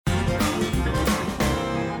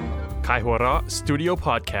Kaihura Studio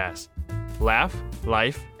Podcast Laugh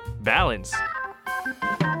Life Balance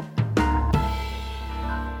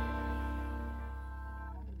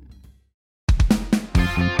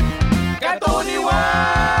การ์ตูนนิวา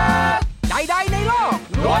ใดๆในโลก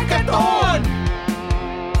ล้วนการ์ตูน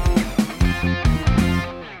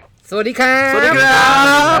สวัสดีครับ สวัสดีครั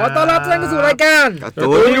บ ขอต้อนรับทุกท่านเข้าสู่รายการ การ์ตู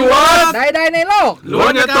นนิวาใดๆในโลก ล้ว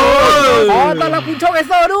นการ์ตูนขอต้อนรับคุณโชคไอโ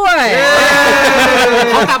ซด้วย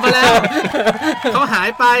เขากลับมาแล้วเขาหาย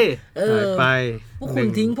ไปพวกคุณ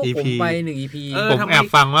ทิ้งพวกผมไป1 EP ผมแอบ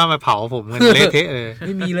ฟังว่ามาเผาผมกันเละเทะเลยไ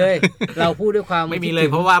ม่มีเลยเราพูดด้วยความไม่มีเลย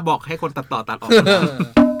เพราะว่าบอกให้คนตัดต่อตัดออก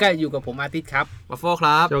ก็อยู่กับผมอาทิตย์ครับวัฟเฟิลค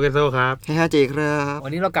รับโจเกโซครับให้5J ครับวั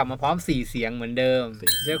นนี้เรากลับมาพร้อม4เสียงเหมือนเดิม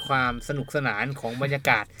ด้วยความสนุกสนานของบรรยา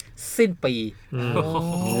กาศสิ้นปี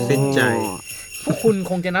สิ้นใจพวกคุณ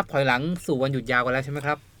คงจะนับถอยหลังสู่วันหยุดยาวกันแล้วใช่ไหมค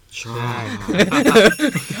รับใ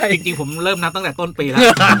ช่จริงๆผมเริ่มนับตั้งแต่ต้นปีแล้ว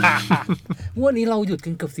วันนี้เราหยุดกั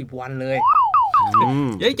นเกือบ10 วันเลย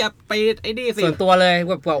เฮ้ยจะไปไอ้นี่สิส่วนตัวเลย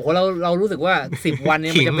แบบโอ้โหเรารู้สึกว่า10 วันเ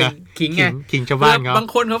นี่ยมันจะเป็นขิงไงขิงชาวบ้านเขาบาง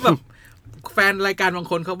คนเขาแบบแฟนรายการบาง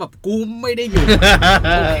คนเขาแบบกูไม่ได้หยุด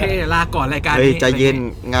โอเคลาก่อนรายการนี้ใจเย็น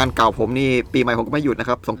งานเก่าผมนี่ปีใหม่ผมก็ไม่หยุดนะ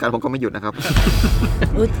ครับสงกรานต์ผมก็ไม่หยุดนะครับ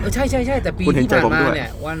ใช่แต่ปีที่ผ่านมาเนี่ย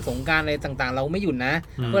วันสงกรานต์อะไรต่างๆเราไม่หยุดนะ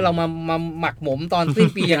เพื่อเรามาหมักหมมตอนสิ้น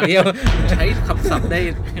ปีอย่างเดียวใช้คำศัพท์ได้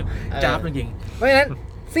จ้าบจริงๆเพราะฉะนั้น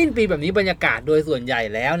สิ้นปีแบบนี้บรรยากาศโดยส่วนใหญ่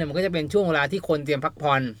แล้วเนี่ยมันก็จะเป็นช่วงเวลาที่คนเตรียมพัก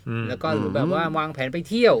ผ่อนแล้วก็หรือแบบว่าวางแผนไป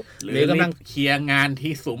เที่ยวหรือกำลังเคลียร์งาน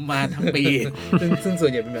ที่สุมมาทั้งปีซึ่งส่ว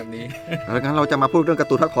นใหญ่เป็นแบบนี้แล้วงั้นเราจะมาพูดเรื่องการ์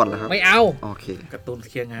ตูนพักผ่อนเหรอครับไม่เอาโอเคการ์ตูนเ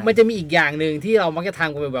คลียร์งานมันจะมีอีกอย่างนึงที่เรามักจะท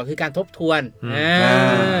ำกันบ่อยๆคือการทบทวน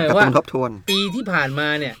ว่าทบทวนปีที่ผ่านมา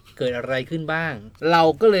เนี่ยเกิดอะไรขึ้นบ้างเรา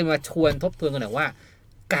ก็เลยมาชวนทบทวนกันหน่อยว่า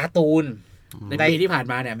การ์ตูนในปีที่ผ่าน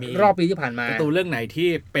มาเนี่ยมีรอบปีที่ผ่านมาการ์ตูนเรื่องไหนที่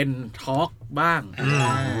เป็นทอล์กบ้าง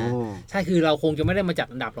ใช่คือเราคงจะไม่ได้มาจัด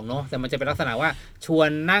อันดับหรอกเนาะแต่มันจะเป็นลักษณะว่าชวน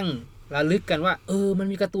นั่งระลึกกันว่ามัน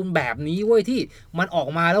มีการ์ตูนแบบนี้เว้ยที่มันออก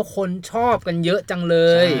มาแล้วคนชอบกันเยอะจังเล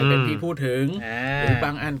ยเป็นที่พูดถึงหรือบ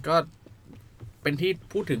างอันก็เป็นที่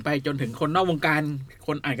พูดถึงไปจนถึงคนนอกวงการค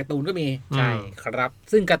นอ่านการ์ตูนก็มีใช่ครับ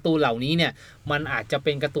ซึ่งการ์ตูนเหล่านี้เนี่ยมันอาจจะเ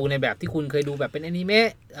ป็นการ์ตูนในแบบที่คุณเคยดูแบบเป็นอนิเมะ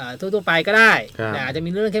ทั่วๆไปก็ได้แต่อาจจะมี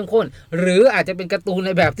เรื่องเข้มข้นหรืออาจจะเป็นการ์ตูนใน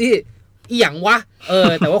แบบที่อีหยังวะ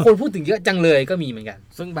แต่ว่าคนพูดถึงเยอะจังเลยก็มีเหมือนกัน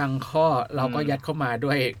ซึ่งบางข้อเราก็ยัดเข้ามาด้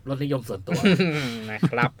วยรสนิยมส่วนตัวนะ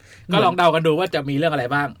ครับก็ลองเดากันดูว่าจะมีเรื่องอะไร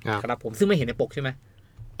บ้างครับผมซึ่งไม่เห็นในปกใช่ไหม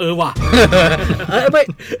ว่ะไม่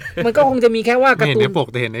มันก็คงจะมีแค่ว่าการ์ตูนเห็นในปก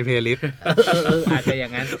แต่เห็นในเพลย์ลิสต์อาจจะอย่า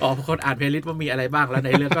งนั้นคนอ่านเพลย์ลิสต์ว่ามีอะไรบ้างแล้วใน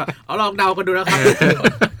เรื่องก็เอาลองเดากันดูนะครับ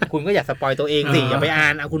คุณก็อย่าสปอยตัวเองสิอย่าไปอ่า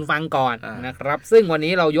นเอาคุณฟังก่อนนะครับซึ่งวัน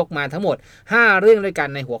นี้เรายกมาทั้งหมด5เรื่องด้วยกัน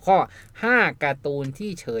ในหัวข้อ5การ์ตูนที่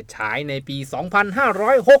เฉิดฉายในปี2563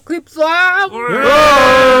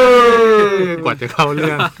กว่าจะเข้าเ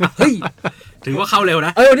รื่องเฮ้ยถือว่าเข้าเร็วน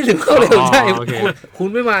ะวันนี้ถึงเข้าเร็วใช่คุณ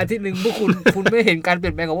ไม่มาที่1พวกคุณไม่เห็นการเป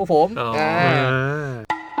ลี่ยนแปลงของพวกผม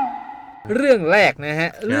เรื่องแรกนะฮะ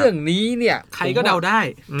เรื่องนี้เนี่ยใครก็เดาได้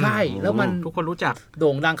ใช่แล้วมันทุกคนรู้จักโ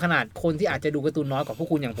ด่งดังขนาดคนที่อาจจะดูการ์ตูนน้อยกว่าพวก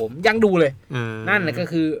คุณอย่างผมยังดูเลยนั่นแหละก็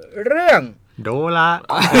คือเรื่องโดรา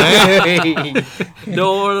โด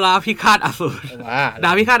ราพิฆาตอสูรด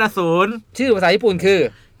าบพิฆาตอสูรชื่อภาษาญี่ปุ่นคือ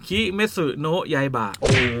คิเมสึโนะยายบะ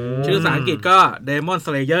ชื่อภาษาอังกฤษก็ Demon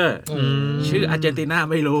Slayer ชื่ออาร์เจนตินา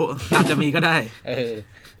ไม่รู้อาจจะมีก็ได้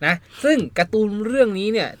นะซึ่งการ์ตูนเรื่องนี้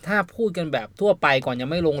เนี่ยถ้าพูดกันแบบทั่วไปก่อนยัง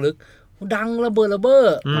ไม่ลงลึกดังระเบิด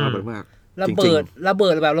มากระเบิ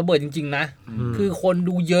ดแบบระเบิดจริงๆนะคือคน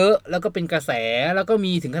ดูเยอะแล้วก็เป็นกระแสแล้วก็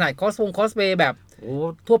มีถึงขนาดคอสเพย์แบบ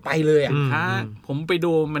ทั่วไปเลยอ่ะผมไป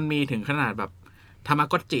ดูมันมีถึงขนาดแบบทามา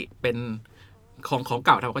กอจิเป็นของเ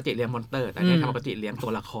ก่าทามากอจิเลี้ยงมอนสเตอร์แต่เนี่ยทามากอจิเลี้ยงตั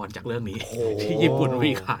วละครจากเรื่องนี้ที่ญี่ปุ่น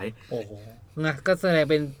มีขายนะก็แสดง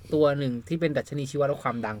เป็นตัวหนึ่งที่เป็นดัชนีชี้วัดว่าคว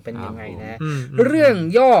ามดังเป็นยังไงนะเรื่อง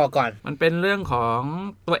ย่อก่อนมันเป็นเรื่องของ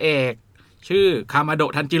ตัวเอกชื่อคามาโด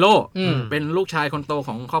ะทันจิโร่เป็นลูกชายคนโตข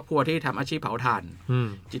องครอบครัวที่ทำอาชีพเผาถ่าน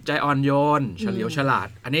จิตใจอ่อนโยนเฉลียวฉลาด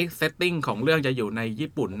อันนี้เซตติ้งของเรื่องจะอยู่ใน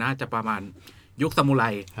ญี่ปุ่นน่าจะประมาณยุคซามูไร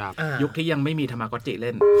ยุคที่ยังไม่มีทามากอจิเ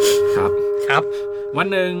ล่นครับวัน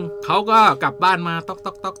หนึ่งเขาก็กลับบ้านมาต๊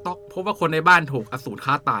อกพบว่าคนในบ้านถูกอสูร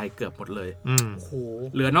ฆ่าตายเกือบหมดเลย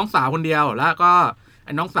เหลือน้องสาวคนเดียวแล้วก็ไ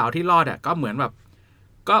อ้น้องสาวที่รอดอ่ะก็เหมือนแบบ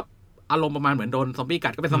ก็อารมณ์ประมาณเหมือนโดนซอมบี้กั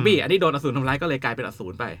ดก็เป็นซอมบี้อันนี้โดนอสูรทำร้ายก็เลยกลายเป็นอสู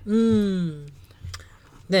รไป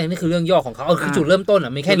นี่คือเรื่องย่อของเขาคือจุดเริ่มต้นอ่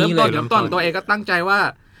ะมีแค่นี้เลยเริ่มต้นตัวเองก็ตั้งใจว่า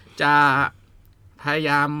จะพยาย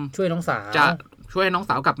ามช่วยน้องสาวจะช่วยน้อง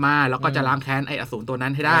สาวกลับมาแล้วก็จะล้างแค้นไอ้อสูรตัวนั้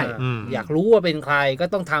นให้ได้อยากรู้ว่าเป็นใครก็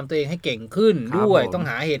ต้องทำตัวเองให้เก่งขึ้นด้วยต้อง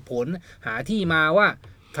หาเหตุผลหาที่มาว่า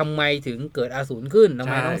ทำไมถึงเกิดอสูรขึ้นทำ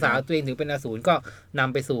ไมน้องสาวตัวเองถึงเป็นอสูรก็น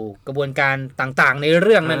ำไปสู่กระบวนการต่างๆในเ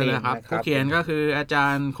รื่องนั่นเองครับ นะค ผู้ รับ เขียนก็คืออาจา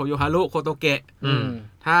รย์โคโยฮารุโคโตเกะ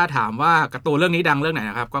ถ้าถามว่าการ์ตูนเรื่องนี้ดังเรื่องไหน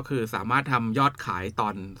นะครับก็คือสามารถทำยอดขายตอ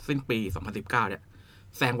นสิ้นปี 2019 เนี่ย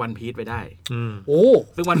แซงวันพีซไปได้โอ้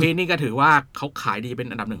ซึ่งวันพีซนี่ก็ถือว่าเขาขายดีเป็น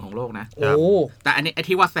อันดับหนึ่งของโลกนะโอ้แต่อันนี้ไอ้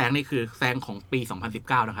ที่ว่าแซงนี่คือแซงของปี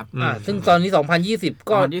 2019 นะครับซึ่งตอนนี้ 2020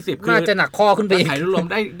 ก็น่าจะหนักข้อขึ้นไปอีกขายรวม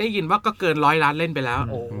ได้ยินว่าก็เกิน100 ล้านเล่นไปแล้ว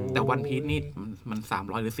แต่วันพีซนี่มัน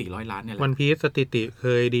300หรือ400 ล้านเนี่ยแหละวันพีซสถิติเค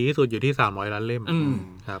ยดีที่สุดอยู่ที่300 ล้านเล่ม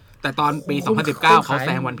ครับแต่ตอนปี 2019 เขาแซ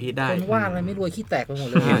งวันพีซได้คนว่าอะไรไม่รวยขี้แตกไปหมด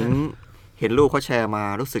เลย เห็นรูปเขาแชร์มา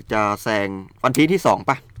รู้สึกจะแซงวันพีซที่2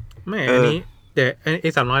ป่ะไม่อันนี้แต่ไอ้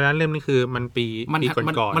300 ล้านเล่มนี่คือมันปี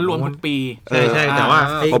ก่อนมันรวมทุกปีใช่แต่ว่า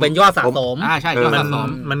เป็นยอดสะสมใช่ยอดสะสม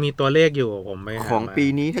มันมีตัวเลขอยู่ผมไปของปี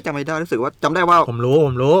นี้ถ้าจำไม่ได้รู้สึกว่าจำได้ว่าผมรู้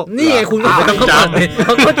นี่ไงคุณไม่ต้องจำเข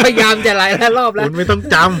าพยายามจะหลายรอบแล้วคุณไม่ต้อง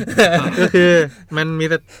จำก็คือมันมี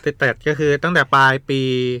สเตตก็คือตั้งแต่ปลายปี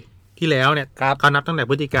ที่แล้วเนี่ยเขานับตั้งแต่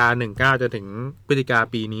พฤศจิกา19จนถึงพฤศจิกา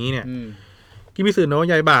ปีนี้เนี่ยกิมิสึโนะ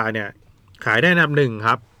ยายบะเนี่ยขายได้อันดับ1ค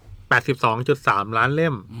รับ82.3 ล้านเล่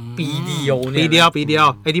มปีเดียวเนี่ยปีเดียว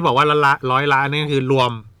ไอ้ที่บอกว่า100 ล้านนี่คือรว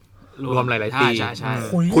มหลายๆปีใช่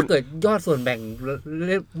คุณเกิดยอดส่วนแบ่งเ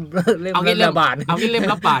ล่มละบาทเอาเล่ม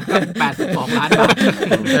ละบาทก็82 ล้านบาท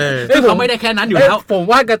เขาไม่ได้แค่นั้นอยู่แล้วผม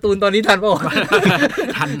ว่าการ์ตูนตอนนี้ทันป่ะ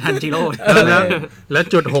ทันจิโร่แล้ว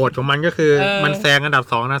จุดโหดของมันก็คือมันแซงอันดับ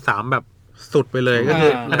2อันดับ3แบบสุดไปเลยก็คื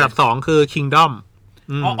ออันดับ2คือ Kingdom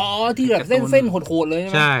อ๋อที่แบบเส้นโหดๆเลย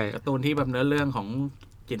ใช่การ์ตูนที่แบบเนื้อเรื่องของ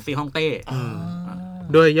จินซีฮ่องเต้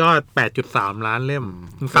ด้วยยอด 8.3 ล้านเล่ม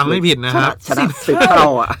ฟังไม่ผิดนะครับชนะ10 เท่า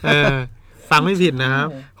อ่ะฟังไม่ผิดนะครับ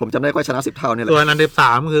ผมจำได้ว่าชนะ10 เท่านี่แหละส่วนอันดับ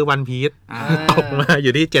3คือวันพีซตกมาอ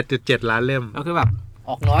ยู่ที่ 7.7 ล้านเล่มก็คือแบบ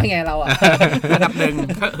ออกน้อยไงเราอ่ะอันดับ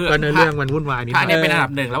1ก็เนื้อเรื่องมันวุ่นวายนิดหน่อยถ้าเนี่ยเป็นอันดั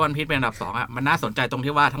บ1แล้ววันพีซเป็นอันดับ2อ่ะมันน่าสนใจตรง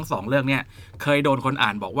ที่ว่าทั้ง2เรื่องเนี่ยเคยโดนคนอ่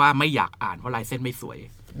านบอกว่าไม่อยากอ่านเพราะลายเส้นไม่สวย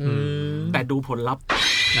แต่ดูผลลัพธ์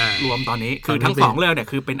รวมตอนนี้คือทั้ง2เรื่องเนี่ย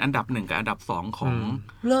คือเป็นอันดับ1กับอันดับ2ขอ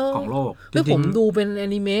งโลกแล้วผมดูเป็นแอ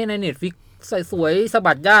นิเมะใน Netflix ใส่สวยสะ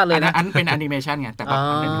บัดย่าเลยนะอันเป็นแอนิเมชันไงแต่แบบ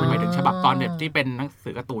ไม่ถึงฉบับตอนเด็กที่เป็นหนังสื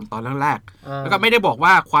อการ์ตูนตอนแรกๆแล้วก็ไม่ได้บอกว่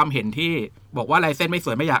าความเห็นที่บอกว่าลายเส้นไม่ส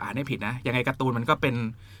วยไม่อยากอ่านให้ผิดนะยังไงการ์ตูนมันก็เป็น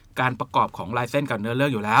การประกอบของลายเส้นกับเนื้อเรื่อ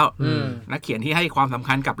งอยู่แล้วนักเขียนที่ให้ความสำ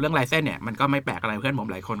คัญกับเรื่องลายเส้นเนี่ยมันก็ไม่แปลกอะไรเพื่อนผม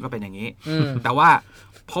หลายคนก็เป็นอย่างนี้แต่ว่า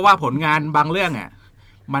เพราะว่าผลงานบางเรื่องอ่ะ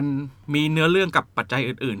มันมีเนื้อเรื่องกับปัจจัย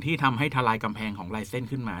อื่นๆที่ทำให้ทลายกำแพงของลายเส้น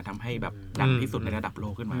ขึ้นมาทำให้แบบดังที่สุดในระดับโล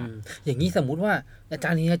กขึ้นมาอย่างนี้สมมุติว่าอาจา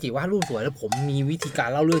รย์นิฮาจิวาดรูปสวยแล้วผมมีวิธีการ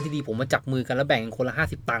เล่าเรื่องที่ดีผมมาจับมือกันแล้วแบ่งคนละ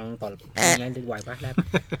50 ตังค์ต่อยังไงจะไหวป่ะได้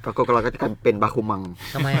ก็เราก็จะเป็นบาคุมัง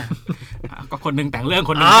ทำไมอ่ะก็คนนึงแต่งเรื่อง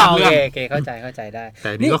คนนึงแต่งเรื่องโอเคเข้าใจได้แต่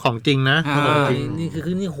นี่ก็ของจริงนะนี่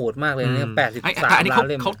คือนี่โหดมากเลยเนี่ย83 ล้าน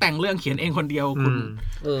เล่มเขาแต่งเรื่องเขียนเองคนเดียวคุณ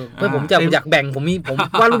เพื่อผมอยากแบ่งผม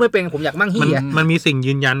วาดรูปไม่เป็นผมอยากมั่งเหี้ยมันมีสิ่ง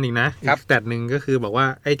ยืนยันอีกนะแต่หนึ่งก็คือบอกว่า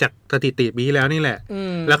ไอ้จากสถิติปีแล้วนี่แหละ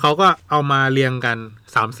แล้วเขาก็เอามาเรียงกัน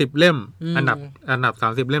30 เล่มอันดับ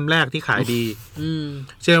30 เล่มแรกที่ขายดี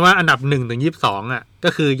เชื่อว่าอันดับ1ถึง22อ่ะก็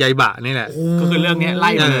คือยายบะนี่แหละก็คือเรื่องนี้ไล่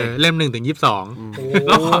มาเลยเล่ม1ถึง22แ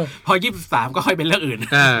ล้วพอ23ก็ค่อยเป็นเรื่องอื่น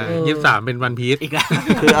23เป็นวันพีซอีกแล้ว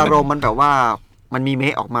คืออารมณ์มันแบบว่ามันมีเม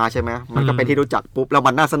ะออกมาใช่ไหมมันก็เป็นที่รู้จักปุ๊บแล้ว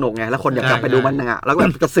มันน่าสนุกไงแล้วคนอยากกลับไปดูมันอ่ะแล้วก็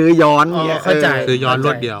จะซื้อย้อนเข้าใจซื้อย้อนร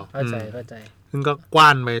วดเดียวเข้าใจซึ่งก็กว้า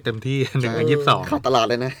นไปเต็มที่1ถึง22เข้าตลาด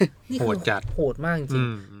เลยนะโหดจัดโหดมากจริง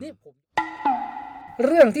นี่ผมเ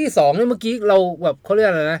รื่องที่2เนี่ยเมื่อกี้เราแบบเขาเรียก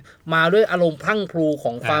อะไรนะมาด้วยอารมณ์พลั่งพลูข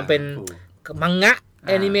องความเป็นมังงะแ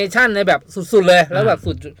อนิเมชันในแบบสุดๆเลยแล้วแบบ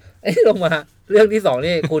สุดลงมาเรื่องที่2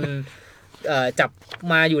นี่คุณจับ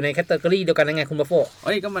มาอยู่ในแคตตากรีเดียวกันยังไงคุณบัฟโฟ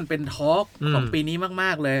ก็มันเป็นทอล์กของปีนี้ม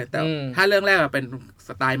ากๆเลยแต่ถ้าเรื่องแรกเป็นส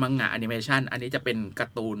ไตล์มังงะแอนิเมชันอันนี้จะเป็นกา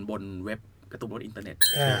ร์ตูนบนเว็บการ์ตูนบนอินเทอร์เน็ต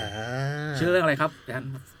ชื่อเรื่องอะไรครับอาจารย์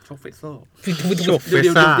โชคเฟโซ่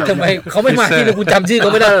ทำไมเขาไม่มาที่คุณจำชื่อเข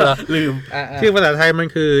าไม่ได้เหรอลืมชื่อภาษาไทยมัน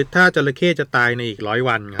คือถ้าจระเข้จะตายในอีก100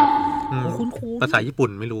 วันครับภาษาญี่ปุ่น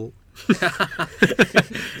ไม่รู้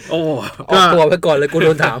โอ้ออกตัวไปก่อนเลยกูโด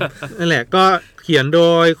นถามนั่นแหละก็เขียนโด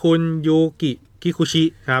ยคุณยูกิคิคุชิ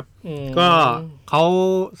ครับก็เขา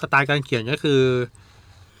สไตล์การเขียนก็คือ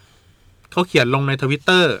เขาเขียนลงใน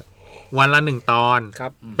Twitter วันละ1 ตอน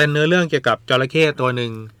เป็นเนื้อเรื่องเกี่ยวกับจระเข้ตัวหนึ่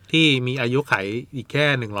งที่มีอายุขัยอีกแค่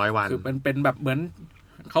100 วันคือมันเป็นแบบเหมือน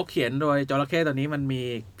เขาเขียนโดยจระเข้ตัวนี้มันมี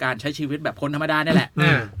การใช้ชีวิตแบบคนธรรมดานี่แหละ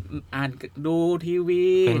อ่านดูทีวี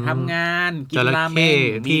ทำงานกินราเมง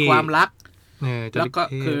มีความรักแล้วก็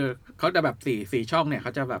คือเขาจะแบบ4ช่องเนี่ยเข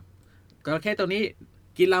าจะแบบจระเข้ตัวนี้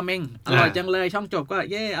กินราเมงอร่อยจังเลยช่องจบก็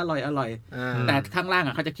เย่อร่อยแต่ข้างล่าง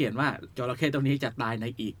เขาจะเขียนว่าจระเข้ตัวนี้จะตายใน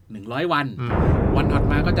อีก100วันวันถัด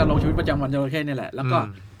มาก็จะลงชีวิตประจำวันจระเข้นี่แหละแล้วก็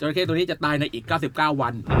จระเข้ตัวนี้จะตายในอีก99วั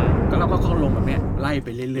นก็เราก็เข้าลงแบบเนี้ยไล่ไป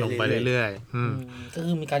เรื่อยๆลงไปเรื่อยก็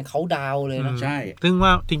คือมีการเค้าดาวเลยนะใช่ซึ่งว่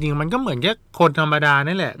าจริงๆมันก็เหมือนแค่คนธรรมดา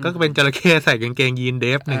นี่แหละก็เป็นจระเข้ใส่กางเกงยีนเด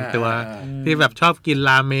ฟ1ตัวที่แบบชอบกินร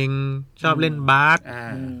าเมงชอบเล่นบาส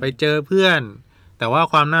ไปเจอเพื่อนแต่ว่า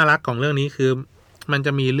ความน่ารักของเรื่องนี้คือมันจ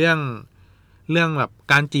ะมีเรื่องแบบ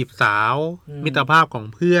การจีบสาวมิตรภาพของ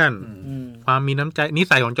เพื่อนความมีน้ำใจนิ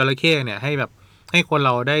สัยของจระเข้เนี่ยให้แบบให้คนเร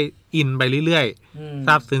าได้อินไปเรื่อยๆซ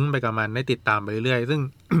าบซึ้งไปกับมันได้ติดตามไปเรื่อยๆซึ่ง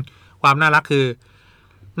ความน่ารักคือ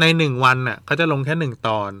ใน1วันน่ะเขาจะลงแค่1ต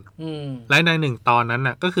อนและใน1ตอนนั้น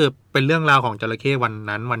น่ะก็คือเป็นเรื่องราวของจระเข้วัน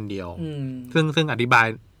นั้นวันเดียวซึ่งอธิบาย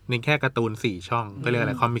ในแค่การ์ตูน4ช่องก็เรียกอะ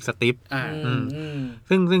ไรคอมิกสตริป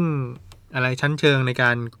ซึ่งอะไรชั้นเชิงในก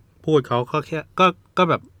ารพูดเขาแค่ก็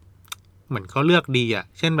แบบเหมือนเขาเลือกดีอ่ะ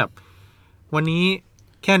เช่นแบบวันนี้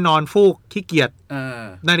แค่นอนฟูกขี้เกียจ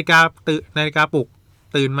นาฬิกาปลุก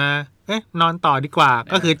ตื่นมานอนต่อดีกว่า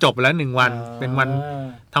ก็คือจบแล้ว1วันเป็นวัน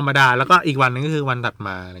ธรรมดาแล้วก็อีกวันนึงก็คือวันถัดม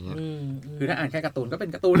าอะไรเงี้ยคือถ้าอ่านแค่การ์ตูนก็เป็น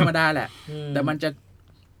การ์ตูนธรรมดาแหละแต่มันจะ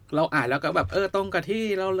เราอ่านแล้วก็แบบตรงกับที่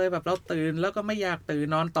เราเลยแบบเราตื่นแล้วก็ไม่อยากตื่น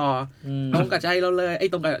นอนต่อตรงกับใจเราเลย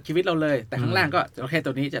ตรงกับชีวิตเราเลยแต่ข้างล่างก็โอเคตั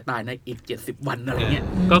วนี้จะตายในอีก70วันอะไรเงี้ย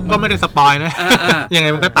ก็ไม่ได้สปอยนะยังไง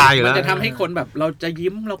มันก็ตายอยู่แล้วมันจะทำให้คนแบบเราจะ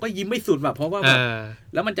ยิ้มเราก็ยิ้มไม่สุดแบบเพราะว่าแบบ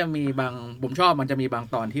แล้วมันจะมีบางผมชอบมันจะมีบาง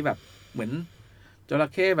ตอนที่แบบเหมือนจระ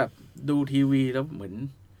เข้แบบดูทีวีแล้วเหมือน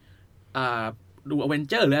ดูอเวน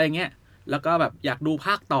เจอร์หรืออะไรเงี้ยแล้วก็แบบอยากดูภ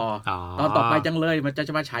าคต่อตอนต่อไปจังเลยมันจ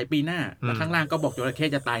ะมาฉายปีหน้าแล้วข้างล่างก็บอกจระเข้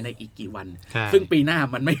จะตายในอีกกี่วันซึ่งปีหน้า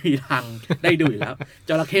มันไม่มีทางได้ดูอยู่แล้วจ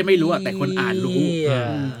ระเข้ไม่รู้แต่คนอ่านรู้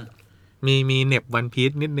มีเน็บวันพี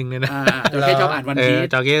ซนิดนึงเลยนะจระเข้ชอบอ่านวันพีซ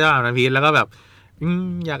จระเข้ชอบอ่านวันพีซแล้วก็แบบ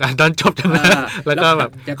อยากอ่านตอนจบจังเลยแล้วก็แบบ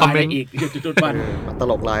คอมเมนต์อีกจุดๆวันต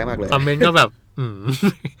ลกร้ายมากเลยคอมเมนต์ก็แบบ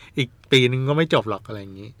อีกปีนึงก็ไม่จบหรอกอะไรอย่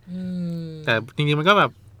างนี้แต่จริงๆมันก็แบ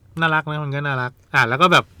บน่ารักนะมันก็น่ารักแล้วก็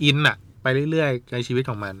แบบอินไปเรื่อยๆในชีวิต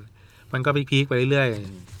ของมันก็พีคๆไปเรื่อย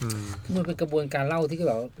ๆมันเป็นกระบวนการเล่าที่แ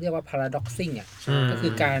บบเรียกว่า paradoxing ก็คื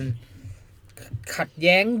อการขัดแ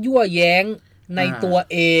ย้งยั่วแย้งในตัว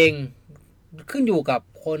เองขึ้นอยู่กับ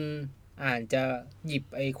คนอ่านจะหยิบ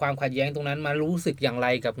ความขัดแย้งตรงนั้นมารู้สึกอย่างไร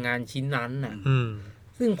กับงานชิ้นนั้นน่ะ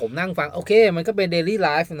ซึ่งผมนั่งฟังโอเคมันก็เป็น daily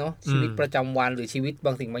life เนาะชีวิตประจำวันหรือชีวิตบ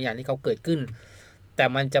างสิ่งบางอย่างที่เขาเกิดขึ้นแต่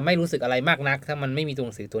มันจะไม่รู้สึกอะไรมากนักถ้ามันไม่มีตัวห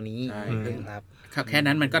นังสือตัวนี้ครับแค่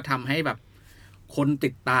นั้นมันก็ทำให้แบบคนติ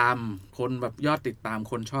ดตามคนแบบยอดติดตาม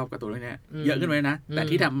คนชอบการ์ตูนเรื่องนี้เยอะขึ้นเลยนะแต่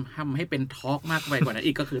ที่ทำให้เป็นทอล์กมากไปกว่านั้น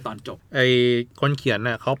อีกก็คือตอนจบคนเขียน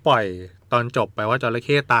น่ะเขาปล่อยตอนจบไปว่าจระเ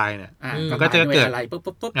ข้ตายเนี่ยมันก็จะเกิดอะไรปุ๊บ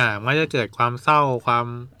มันจะเกิดความเศร้าความ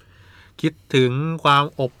คิดถึงความ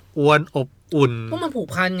อบอวลอบอุ่นเพราะมันผูก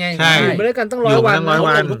พันไงอยู่ไปด้วยกันตั้ง100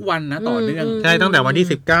 วันทุกวันนะต่อเนื่องใช่ตั้งแต่วันที่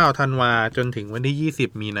19ธันวาจนถึงวันที่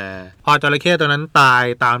20มีนาพอจระเข้ตัวนั้นตาย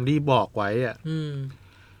ตามที่บอกไว้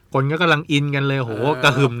คนก็กำลังอินกันเลยโหกร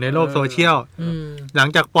ะหึ่มในโลกโซเชียลหลัง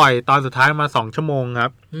จากปล่อยตอนสุดท้ายมา2ชั่วโมงครั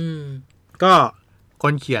บก็ค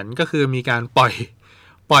นเขียนก็คือมีการปล่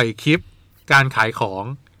อยคลิปการขายของ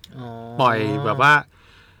ปล่อยแบบว่า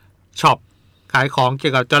ช็อปขายของเกี่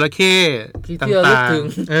ยวกับจระเข้ต่าง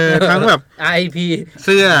ๆทั้งแบบ IP เ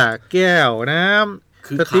สื้อแก้วน้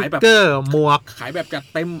ำสติ๊กเกอร์หมวกขายแบบจัด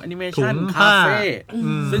เต็มแอนิเมชันคาเฟ่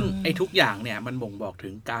ซึ่งทุกอย่างเนี่ยมันบ่งบอกถึ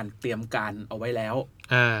งการเตรียมการเอาไว้แล้ว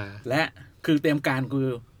และคือเตรียมการคือ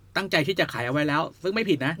ตั้งใจที่จะขายเอาไว้แล้วซึ่งไม่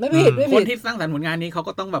ผิดนะไม่ผิดคนที่สร้างสรรค์ผลงานนี้เขา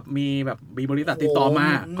ก็ต้องแบบมีบริษัทติดต่อมา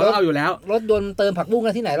เขาเอาอยู่แล้วรถยนต์เติมผักบุ้งกั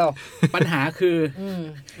นที่ไหนหรอปัญหาคือ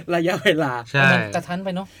ระยะเวลามันกระชั้นไป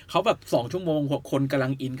เนาะเขาแบบ2ชั่วโมงคนกำลั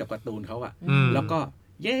งอินกับการ์ตูนเขาอะแล้วก็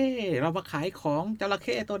เย่เรามาขายของจระเ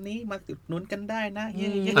ข้ตัวนี้มาติดนุนกันได้นะเย่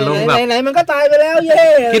ไหนมันก็ตายไปแล้วเย่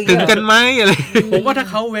คิดถึงกันไหมอะไรผมว่าถ้า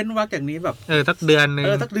เขาเว้นวรรคอย่างนี้แบบสักเดือน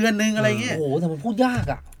นึงอะไรเงี้ยโอ้โหแต่มันพูดยาก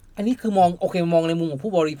อะอันนี้คือมองในมุมของ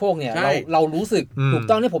ผู้บริโภคเนี่ยเรารู้สึกถูก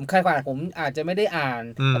ต้องที่ผมผมอาจจะไม่ได้อ่าน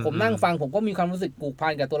แต่ผมนั่งฟังผมก็มีความรู้สึกผูกพั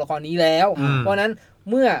นกับตัวละครนี้แล้วเพราะนั้น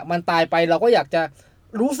เมื่อมันตายไปเราก็อยากจะ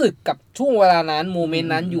รู้สึกกับช่วงเวลานั้นโมเมน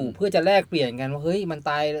ต์นั้นอยู่เพื่อจะแลกเปลี่ยนกันว่าเฮ้ยมัน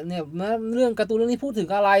ตายเนี่ยเรื่องการ์ตูนเรื่องนี้พูดถึง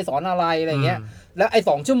อะไรสอนอะไรอะไรเงี้ยแล้ว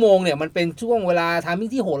2ชั่วโมงเนี่ยมันเป็นช่วงเวลาทามมิ่ง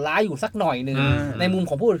ที่โหดร้ายอยู่สักหน่อยนึงในมุม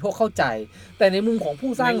ของผู้บริโภคเข้าใจแต่ในมุมของ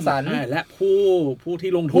ผู้สร้างสรรค์และผู้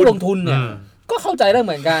ที่ลงทุนเนี่ยก็เข้าใจได้เ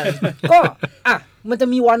หมือนกัน ก็มันจะ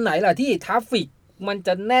มีวันไหนล่ะที่ทราฟฟิกมันจ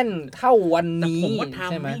ะแน่นเท่าวันนี้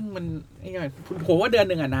ใช่ไหมมันผมว่าเดือน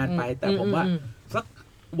นึงนานไปแต่ผมว่าสัก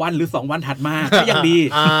วันหรือ2วันถัดมาก็ยังดี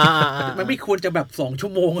มันไม่ควรจะแบบ2ชั่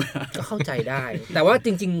วโมงก็เข้าใจได้แต่ว่าจ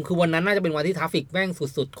ริงๆคือวันนั้นน่าจะเป็นวันที่ทราฟฟิกแม่ง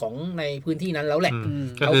สุดๆของในพื้นที่นั้นแล้วแหละ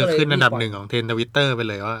ก็คือขึ้นอันดับ1ของเทรนด์ Twitter ไป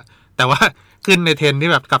เลยว่าแต่ว่าขึ้นในเทรนด์ที่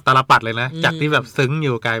แบบกับตาลปัดเลยนะจากที่แบบซึ้งอ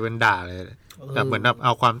ยู่กลายเป็นด่าเลยแบบเหมือนแบบเอ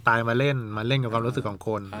าความตายมาเล่นกับความรู้สึกของค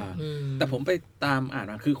นแต่ผมไปตามอ่าน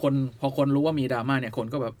คือคนพอคนรู้ว่ามีดราม่าเนี่ยคน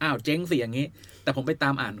ก็แบบอ้าวเจ๊งสิอย่างนี้แต่ผมไปตา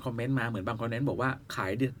มอ่านคอมเมนต์มาเหมือนบางคอมเมนต์บอกว่าขา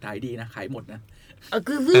ยดีนะขายหมดนะ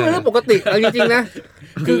คือซื้อมาแล้วปกติจริงๆนะ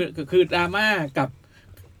คือดราม่ากับ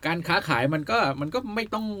การค้าขายมันก็ไม่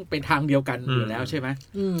ต้องเป็นทางเดียวกันอยู่แล้วใช่ไหม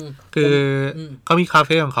คือเขามีคาเ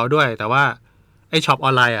ฟ่ของเขาด้วยแต่ว่าไอช็อปออ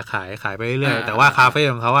นไลน์อ่ะขายไปเรื่อยๆแต่ว่าคาเฟ่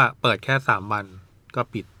ของเขาอ่ะเปิดแค่3วันก็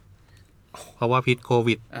ปิดเพราะว่าพิษโค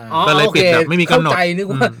วิดก็เลยปิดแบบไม่มีกำหนดเข้าใจนึก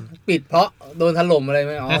ว่าปิดเพราะโดนถล่มอะไรไห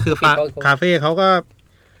มนั่นคือคาเฟ่เขาก็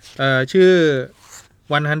ชื่อ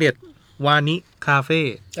100วานิคาเฟ่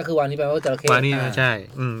ก็คือวานิแปลว่าจระเข้วานิใช่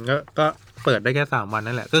ก็เปิดได้แค่3วัน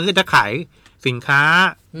นั่นแหละก็คือจะขายสินค้า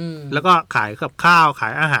แล้วก็ขายกับข้าวขา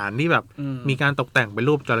ยอาหารที่แบบมีการตกแต่งเป็น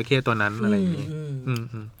รูปจระเข้ตัวนั้นอะไรอย่างนี้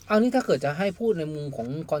เอานี่ถ้าเกิดจะให้พูดในมุมของ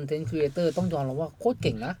คอนเทนต์ครีเอเตอร์ต้องยอมรับว่าโคตรเ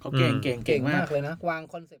ก่งนะเขาเก่งมากเลยนะวาง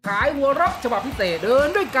คอนเซ็ปต์ขายหัวเราะฉบับพิเศษเดิน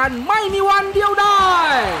ด้วยกันไม่มีวันเดียวได้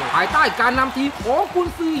ภายใต้การนำทีมของคุณ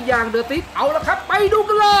ซีอย่างเดอะติ๊กเอาละครับไปดู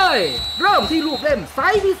กันเลยเริ่มที่รูปเล่มไซ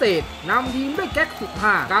ส์พิเศษนำทีมด้วยแก๊กสุดฮ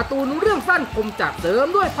าการ์ตูนเรื่องสั้นคมจัดเสริม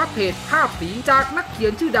ด้วยพับเพจภาพสีจากนักเขีย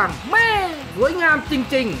นชื่อดังแม่สวยงามจ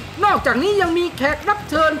ริงๆนอกจากนี้ยังมีแขกรับ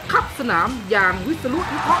เชิญขับสนามอย่างวิศรุ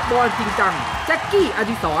วิเคราะห์บอลจริงจังแจ็คกี้อ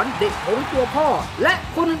ดิศรเด็กของตัวพ่อและ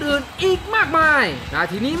คนอื่นๆอีกมากมายนา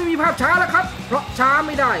ทีนี้ไม่มีภาพช้าแล้วครับเพราะช้าไ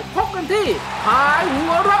ม่ได้พบกันที่ขายหั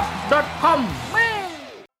วเราะ .com แม่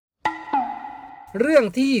เรื่อง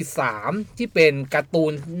ที่3ที่เป็นการ์ตู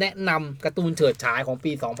นแนะนำการ์ตูนเฉิดฉายของ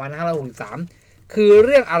ปี2563คือเ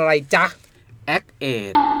รื่องอะไรจ๊ะ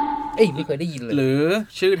Act8 ไม่เคยได้ยินเลยหรือ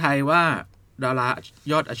ชื่อไทยว่าดารา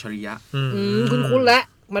ยอดอัจฉริยะคุ้นๆแล้ว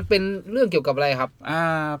มันเป็นเรื่องเกี่ยวกับอะไรครับ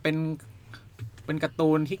เป็นการ์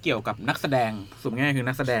ตูนที่เกี่ยวกับนักแสดงสรุปง่ายคือ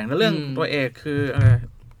นักแสดงแล้วเรื่องตัวเอกคือ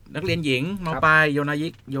นักเรียนหญิงม.ปลายโย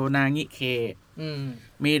นางิเค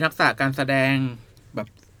มีทักษะการแสดงแบบ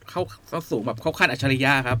เข้าสู่แบบเข้าขั้นอัจฉริย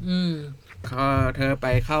ะครับเธอไป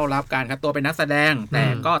เข้ารับการคัดตัวเป็นนักแสดงแต่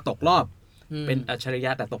ก็ตกรอบเป็นอัจฉริย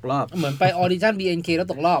ะแต่ตกรอบเหมือนไปออดิชั่น BNK แล้ว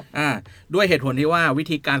ตกรอบด้วยเหตุผลที่ว่าวิ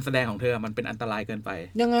ธีการแสดงของเธอมันเป็นอันตรายเกินไป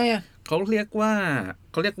ยังไงอ่ะเขาเรียก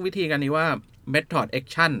วิธีการนี้ว่า method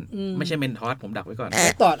action ไม่ใช่ method ผมดักไว้ก่อน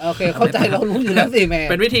method โอเคเข้าใจเรารู้อยู่แล้วสิแม่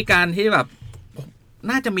เป็นวิธีการที่แบบ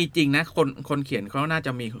น่าจะมีจริงนะคนเขียนเขาน่าจ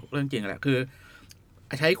ะมีเรื่องจริงแหละคือ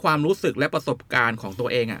ใช้ความรู้สึกและประสบการณ์ของตัว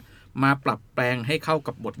เองมาปรับแปลงให้เข้า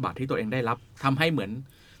กับบทบาทที่ตัวเองได้รับทำให้เหมือน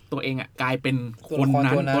ตัวเองกลายเป็นคน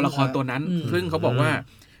นั้นตัวละครตัวนั้นซึ่งเขาบอกว่า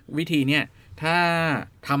วิธีเนี้ยถ้า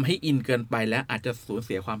ทำให้อินเกินไปแล้วอาจจะสูญเ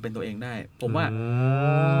สียความเป็นตัวเองได้ผมว่า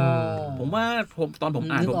ตอนผม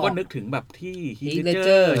อ่านผมก็นึกถึงแบบที่ฮีทเลเจ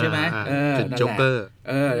อร์ใช่ไหมโจ๊กเกอร์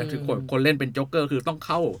ถึงคนเล่นเป็นโจ๊กเกอร์คือต้องเ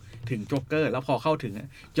ข้าถึงโจ๊กเกอร์แล้วพอเข้าถึง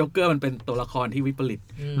โจ๊กเกอร์มันเป็นตัวละครที่วิปริต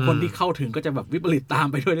คนที่เข้าถึงก็จะแบบวิปริตตาม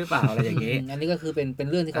ไปด้วยหรือเปล่าอะไรอย่างนี้อันนี้ก็คือเป็น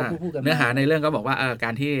เรื่องที่เขาพูดกันเนื้อหาในเรื่องก็บอกว่ากา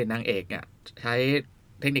รที่นางเอกเนี่ยใช้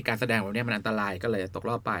เทคนิคการแสดงแบบนี้มันอันตรายก็เลยตก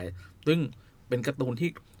รอบไปซึ่งเป็นการ์ตูนที่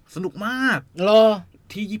สนุกมาก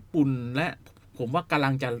ที่ญี่ปุ่นและผมว่ากำลั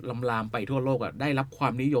งจะลามไปทั่วโลกได้รับควา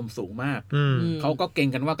มนิยมสูงมากเขาก็เก่ง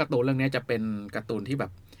กันว่าการ์ตูนเรื่องนี้จะเป็นการ์ตูนที่แบ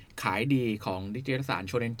บขายดีของนิตยสาร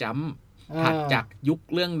โชเนนจัมป์ถัดจากยุค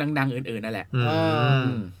เรื่องดังๆอื่นๆนั่นแหละ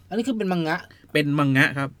อันนี้คือเป็นมังงะ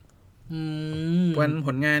ครับเป็นผ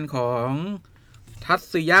ลงานของทัต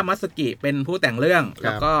สึยะมัสกิเป็นผู้แต่งเรื่องแ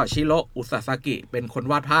ล้วก็ชิโร่อุซาซากิเป็นคน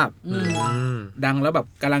วาดภาพดังแล้วแบบ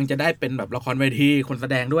กำลังจะได้เป็นแบบละครเวทีคนแส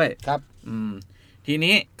ดงด้วยครับที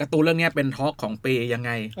นี้การ์ตูนเรื่องนี้เป็นทอล์กของปียังไ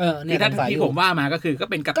งที่ผมว่ามาก็คือก็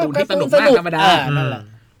เป็นการ์ตูนที่สนุกมากธรรมดา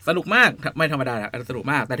สนุกมากไม่ธรรมดาสนุก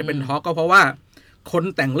มากแต่ที่เป็นทอล์กก็เพราะว่าคน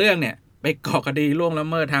แต่งเรื่องเนี่ยไปก่อคดีล่วงละ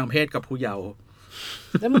เมิดทางเพศกับผู้เยาว์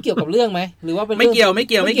แล้วมันเกี่ยวกับเรื่องไหมหรือว่าเป็นไม่เกี่ยว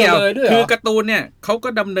คือการ์ตูนเนี่ยเขาก็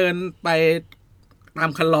ดำเนินไปตา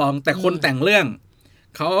มคันลองแต่คนแต่งเรื่อง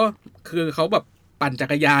เขาแบบปั่นจั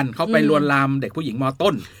กรยานเขาไปลวนลามเด็กผู้หญิงม.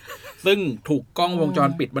ต้นซึ่งถูกกล้องวงจร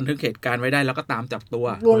ปิดบันทึกเหตุการณ์ไว้ได้แล้วก็ตามจับตัว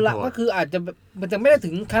ลวนลามก็คืออาจจะมันจะไม่ได้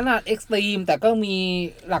ถึงขนาดเอ็กซ์ตรีมแต่ก็มี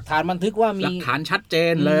หลักฐานบันทึกว่ามีหลักฐานชัดเจ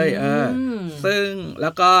นเลยซึ่งแล้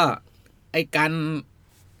วก็ไอกา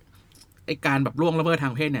รแบบล่วงละเมิดทา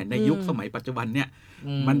งเพศเนี่ยในยุคสมัยปัจจุบันเนี่ย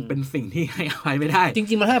มันเป็นสิ่งที่ให้อภัยไม่ได้จ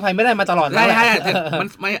ริงๆมันให้อภัยไม่ได้มาตลอดแล้วมัน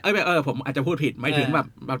ไม่ผมอาจจะพูดผิดหมายถึงแบบ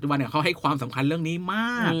ปัจจุบันเนี่ยเขาให้ความสำคัญเรื่องนี้ม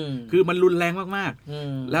ากคือมันรุนแรงมาก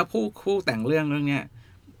ๆแล้วผู้แต่งเรื่องเนี้ย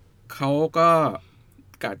เขาก็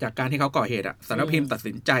จากการที่เขาก่อเหตุสำนักพิมพ์ตัด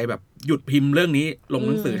สินใจแบบหยุดพิมพ์เรื่องนี้ลงห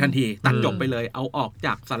นังสือทันทีตัดจบไปเลยเอาออกจ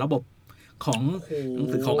ากสารระบบของหนัง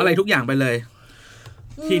สือของอะไรทุกอย่างไปเลย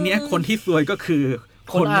ทีเนี้ยคนที่ซวยก็คือ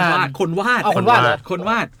คนวาดเ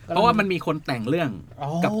พราะว่ามันมีคนแต่งเรื่อง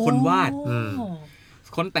กับคนวาด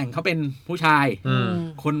คนแต่งเขาเป็นผู้ชาย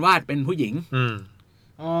คนวาดเป็นผู้หญิง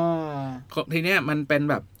ทีเนี้ยมันเป็น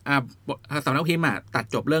แบบสำนักพิมพ์ตัด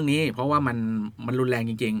จบเรื่องนี้เพราะว่ามันรุนแรง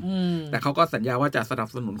จริงๆแต่เขาก็สัญญาว่าจะสนับ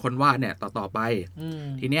สนุนคนวาดเนี่ยต่อไป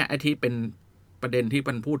ทีเนี้ยไอ้ที่เป็นประเด็นที่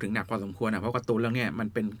มันพูดถึงหนักพอสมควรเพราะการ์ตูนเรื่องนี้มัน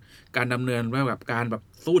เป็นการดำเนินแบบการแบบ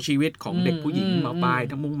สู้ชีวิตของเด็กผู้หญิงมาปลาย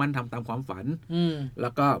ทั้งมุ่งมั่นทำตามความฝันแล้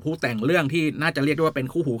วก็ผู้แต่งเรื่องที่น่าจะเรียกได้ว่าเป็น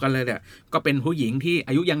คู่หูกันเลยเนี่ยก็เป็นผู้หญิงที่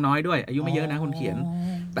อายุยังน้อยด้วยอายุไม่เยอะนะคนเขียน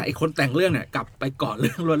แต่ไอ้คนแต่งเรื่องเนี่ยกลับไปก่อเ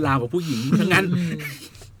รื่องลวนลามกับผู้หญิงทั้งนั้น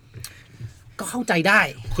ก็เข้าใจได้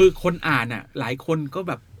คือคนอ่านหลายคนก็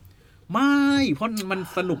แบบไม่เพราะมัน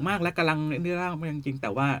สนุกมากและกำลังเนื้อเรื่องมันจริงแต่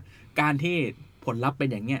ว่าการที่ผลลัพธ์เป็น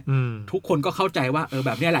อย่างเงี้ยทุกคนก็เข้าใจว่าแ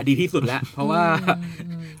บบนี้แหละดีที่สุดแล้วเพราะว่า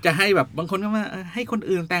จะให้แบบบางคนก็มาให้คน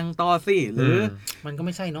อื่นแต่งต่อสิหรือมันก็ไ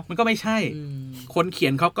ม่ใช่เนาะมันก็ไม่ใช่คนเขีย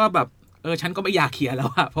นเขาก็แบบฉันก็ไม่อยากเขียนแล้ว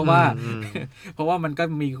เพราะว่ามันก็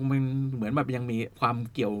มีมันเหมือนแบบยังมีความ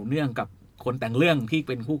เกี่ยวเนื่องกับคนแต่งเรื่องที่เ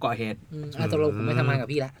ป็นผู้ก่อเหตุตกลงผมไม่ทำงานกับ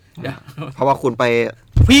พี่ละเพราะว่าคุณไป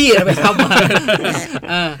พี่ไปทำมา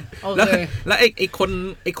โอเคแล้วไอ้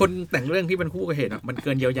คนแต่งเรื่องที่เป็นผู้ก่อเหตุมันเ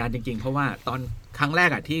กินเยียวยาจริงๆเพราะว่าตอนครั้งแรก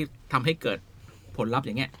ที่ทำให้เกิดผลลัพธ์อ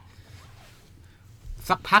ย่างเงี้ย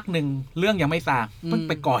สักพักหนึ่งเรื่องยังไม่ซามันไ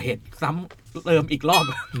ปก่อเหตุซ้ำเติมอีกรอบ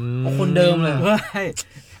คนเดิมเลย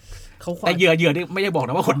แต่เหยื่อนี่ไม่ได้บอกน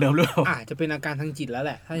ะว่าคนเดิมหรือเปล่าจะเป็นอาการทางจิตแล้วแ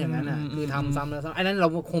หละถ้าอย่างนั้นคือทำซ้ำแล้วซ้ำไอ้นั้นเรา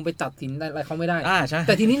คงไปตัดสินอะไรเขาไม่ได้ใช่แ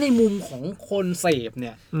ต่ทีนี้ในมุมของคนเสพเ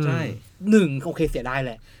นี่ยใช่โอเคเสียดายแ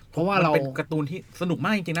หละเพราะว่าเราเป็นการ์ตูนที่สนุกม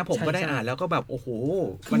ากจริงๆนะผมก็ได้อ่านแล้วก็แบบโอ้โห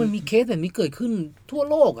คือมันมีเคสแบบนี้เกิดขึ้นทั่ว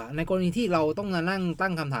โลกในกรณีที่เราต้องมานั่งตั้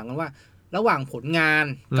งคำถามกันว่าระหว่างผลงาน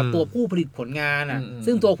กับตัวผู้ผลิตผลงาน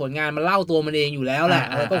ซึ่งตัวผลงานมันเล่าตัวมันเองอยู่แล้วแหละ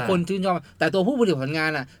ก็คนชื่นชอบแต่ตัวผู้ผลิตผลงา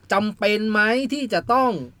นจำเป็นไหมที่จะต้อ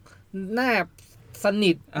งแนบส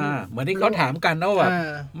นิทเหมือนที่เขาถามกันนะว่า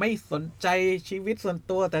ไม่สนใจชีวิตส่วน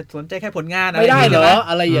ตัวแต่สนใจแค่ผลงานไม่ได้เหรอ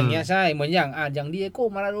อะไรอย่างเงี้ยใช่เหมือนอย่างดีเอโก้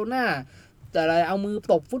มาราโดน่าแต่อะไรเอามือ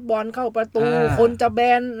ตบฟุตบอลเข้าประตูคนจะแบ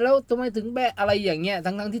นแล้วทำไมถึงแบนอะไรอย่างเงี้ย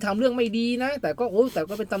ทั้งที่ทำเรื่องไม่ดีนะแต่ก็แต่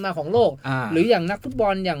ก็เป็นตำนานของโลกหรืออย่างนักฟุตบอ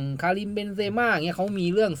ลอย่างคาริมเบนเซม่าอย่างเงี้ยเขามี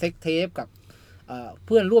เรื่องเซ็กเทปกับเ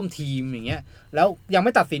พื่อนร่วมทีมอย่างเงี้ยแล้วยังไ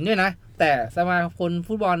ม่ตัดสินด้วยนะแต่สมาคม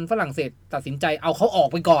ฟุตบอลฝรั่งเศสตัดสินใจเอาเขาออก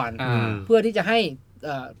ไปก่อนเพื่อที่จะให้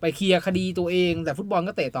ไปเคลียร์คดีตัวเองแต่ฟุตบอล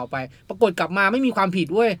ก็เตะต่อไปปรากฏกลับมาไม่มีความผิด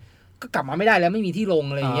เว้ยก็กลับมาไม่ได้แล้วไม่มีที่ลง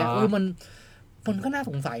อะไรอย่างเงี้ยมันก็น่า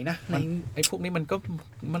สงสัยนะในไอ้พวกนี้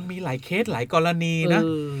มันมีหลายเคสหลายกรณีนะ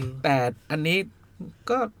แต่อันนี้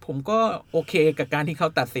ก็ผมก็โอเคกับการที่เขา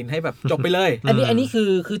ตัดสินให้แบบจบไปเลยอันนี้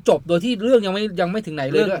คือจบโดยที่เรื่องยังไม่ถึงไหน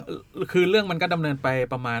เลยด้วยคือเรื่องมันก็ดำเนินไป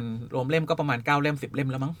ประมาณรวมเล่มก็ประมาณ9 เล่ม10 เล่ม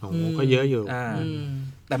แล้วมั้งก็เยอะอยู่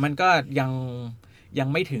แต่มันก็ยัง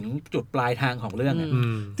ไม่ถึงจุดปลายทางของเรื่อง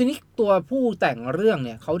ทีนี้ตัวผู้แต่งเรื่องเ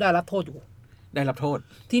นี่ยเขาได้รับโทษอยู่ได้รับโทษ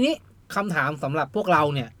ทีนี้คำถามสำหรับพวกเรา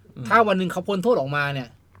เนี่ยถ้าวันนึงเขาพ้นโทษออกมาเนี่ย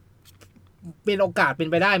เป็นโอกาสเป็น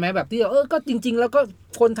ไปได้ไหมแบบที่ก็จริงๆแล้วก็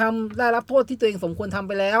คนทำได้รับโทษที่ตัวเองสมควรทำไ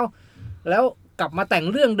ปแล้วกลับมาแต่ง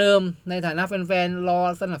เรื่องเดิมในฐานะแฟนๆรอ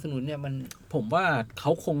สนับสนุนเนี่ยมันผมว่าเข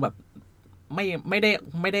าคงแบบไม่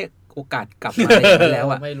ได้โอกาสกลับมาแล้ว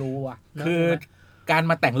อ่ะไม่รู้อ่ะคือการ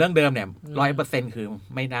มาแต่งเรื่องเดิมเนี่ย 100% คือ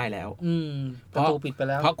ไม่ได้แล้วเพราะปิดไป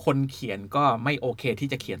แล้วเพราะคนเขียนก็ไม่โอเคที่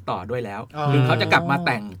จะเขียนต่อด้วยแล้วหรือเขาจะกลับมาแ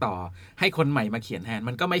ต่งต่อให้คนใหม่มาเขียนแทน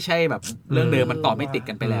มันก็ไม่ใช่แบบเรื่องเดิมมันต่อไม่ติด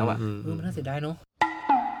กันไปแล้วอ่ะมันน่าเสียดายเนาะ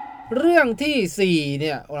เรื่องที่4เ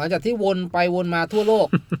นี่ยหลังจากที่วนไปวนมาทั่วโลก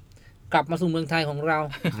กลับมาสู่เมืองไทยของเรา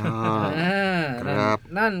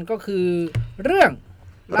นั่นก็คือเรื่อง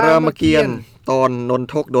รามเกียรติ์ตอนนน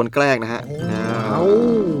ทกโดนแกล้งนะฮะ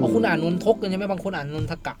คุณอ่านนนทกกันใช่ไหมบางคนอ่านนน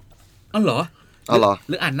ทกะเหรอ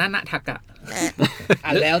หรืออ่านณทกะอ่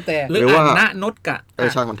านแล้วแต่หรืออ่านณนกะ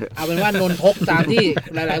ช่างมันเถอะเอาเป็นว่านนทกตามที่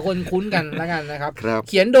หลายๆคนคุ้นกันแล้วกันนะครับ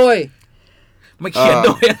เขียนโดยมาเขียนโด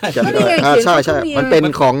ยใช่มันเป็น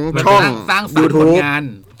ของช่อง YouTube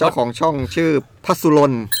เจ้าของช่องชื่อพัสุร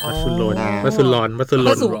นLOL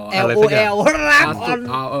รัก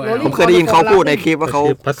ผมเคยได้ยินเขาพูดในคลิปว่าเขา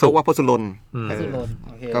ว่าพัสุรน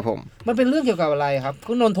ครับผมมันเป็นเรื่องเกี่ยวกับอะไรครับ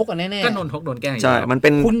คุณนนทกกันแน่ๆก็นนทกโดนแกล้งใช่มันเป็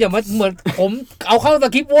นคุณอย่ามาเหมือนผมเอาเข้าส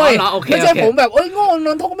คริปต์เว้ยไม่ใช่ผมแบบโง่น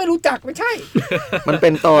นทกไม่รู้จักไม่ใช่มันเป็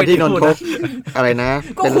นตอนที่นนทกอะไรนะ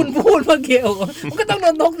ก็คุณพูดเมื่อกี้มันก็ต้องน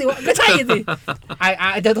นทกสิวะก็ใช่สิ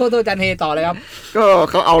จะโทษจันเฮต่อเลยครับก็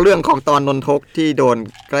เขาเอาเรื่องของตอนนนทกที่โดน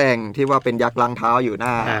แกล้งที่ว่าเป็นยักษ์ล้างเท้าอยู่ห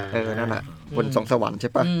น้านั่นแหละ บนสองสวรรค์ใ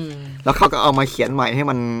ช่ปะแล้วเขาก็เอามาเขียนใหม่ให้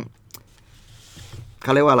มันเข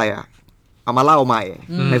าเรียกว่าอะไรอ่ะเอามาเล่าใหม่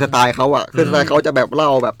ในสไตล์เขาอ่ะคือสไตล์เขาจะแบบเล่า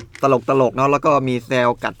แบบตลกเนาะแล้วก็มีแซว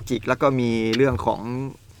กัดจิกแล้วก็มีเรื่องของ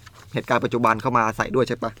เหตุการณ์ปัจจุบันเข้ามาใส่ด้วย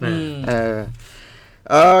ใช่ปะ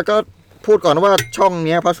ก็พูดก่อนว่าช่องเ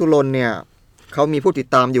นี้ยพระสุรนเนี่ยเขามีผู้ติด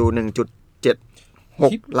ตามอยู่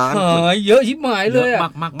 1.76 ล้านคนเยอะชิบหายเลยอ่ะ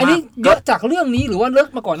อันนี้เยอะจากเรื่องนี้หรือว่าเลิก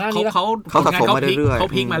มาก่อนหน้านี้แล้วเขาสะสมมาเรื่อยๆเขา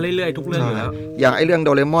พีคมาเรื่อยๆทุกเรื่องอยู่แล้วอย่างไอเรื่องโด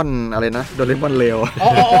เรมอนอะไรนะโดเรมอนเลว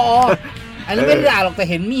อันนี้ไม่ได้ด่าหรอกแต่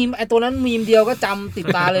เห็นมีมไอตัวนั้นมีมเดียวก็จำติด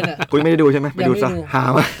ตาเลยเนี่ยคุณไม่ได้ดูใช่ไหมไปดูซะหา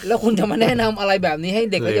มาแล้วคุณจะมาแนะนำอะไรแบบนี้ให้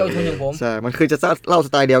เด็กและเยาวชนอย่างผมใช่มันคือจะเล่าส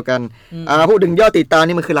ไตล์เดียวกันพูดถึงยอดติดตาม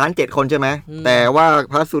นี่มันคือ1,700,000 คนใช่ไหมแต่ว่า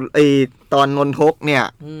พระสุรตอนนนทกเนี่ย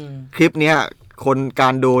คลิปเนี้ยคนกา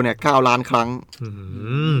รดูเนี่ย9 ล้านครั้ง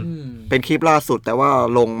เป็นคลิปล่าสุดแต่ว่า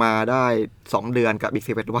ลงมาได้2 เดือนกับอีก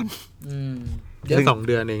11 วันแค่2 เ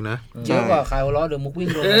ดือนเองนะเยอะกว่าใครล้อเดอะมุกวิ่ง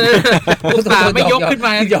ลงไม่ยกขึ้นม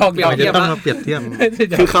าหยอกจะต้องมาเปรียบเทียบ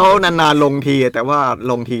คือเขานานๆลงทีแต่ว่า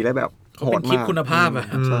ลงทีแล้วแบบโหดมากคลิปคุณภาพอ่ะ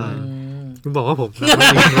ใช่คุณบอกว่าผม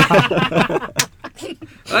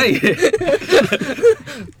เฮ้ย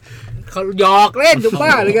เขาหยอกเล่นจุ๊บ้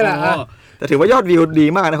าเลยกันล่ะแต่ถือว่ายอดวิวดี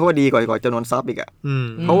มากนะเพราะว่าดีกว่าจำนวนซับอีกอ่ะ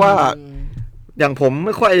เพราะว่าอย่างผมไ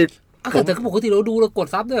ม่ค่อยแต่ปกติเราดูเรากด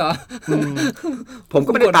ซับด้วยเหรอผม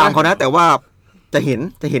ก็ไม่ได้ตามเขานะแต่ว่าจะเ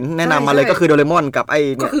ห็นแนะนำมาเลยก็คือโดเรมอนกับไอ้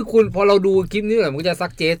ก็คือคุณพอเราดูคลิปนี้มันก็จะซั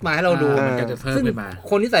กเจสมาให้เราดูมันจะเพิ่มขึ้นมา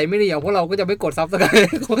คนที่ใส่ไม่ดีอย่างพวกเราก็จะไม่กดซับสักที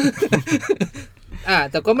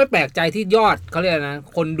แต่ก็ไม่แปลกใจที่ยอดเขาเรียกนะ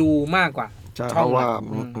คนดูมากกว่าใช่เพราะว่า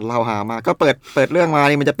เราหามาก็เปิดเรื่องมา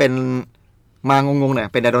นี่มันจะเป็นมางงๆหน่อย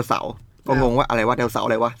เป็นไดโนเสาร์ก็งงว่าอะไรวะไดโนเสาร์อ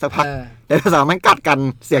ะไรวะสักพักไดโนเสาร์มันกัดกัน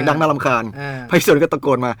เสียงดังน่ารำคาญพระอิศวรก็ตะโก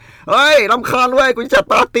นมาเฮ้ยรำคาญเว้ยกูจะ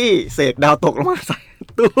ปาร์ตี้เสกดาวตกลงมาใส่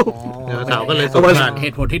ตู้ไดโนเสาร์ก็เลยสูญพันธุ์เห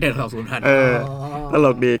ตุผลที่ไดโนเสาร์สูญพันธุ์ตล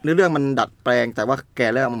กดีเรื่องมันดัดแปลงแต่ว่าแก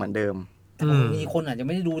เรื่องมันเหมือนเดิมมีคนอาจจะไ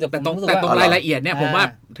ม่ได้ดูแต่ตรงรายละเอียดเนี่ยผมว่า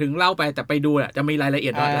ถึงเล่าไปแต่ไปดูอ่ะจะมีรายละเอี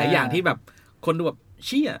ยดหลายอย่างที่แบบคนดูแบบเ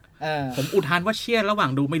ชี่ยผมอุทานว่าเชี่ยระหว่า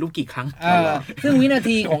งดูไม่รู้กี่ครั้งซึ่งวินา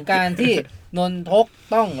ทีของการที่นนทก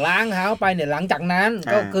ต้องล้างเท้าไปเนี่ยหลังจากนั้น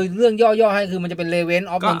ก็คือเรื่องย่อๆให้คือมันจะเป็นเลเวนอ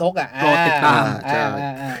อฟนนทกรอติดตาม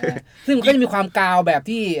ซึ่งก็จะมีความกาวแบบ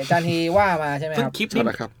ที่อาจารย์เฮว่ามาใช่ไหมครับคลิปนี้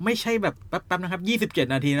ไม่ใช่แบบแป๊บๆนะครับ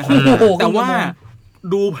27 นาทีนะครับแต่ว่า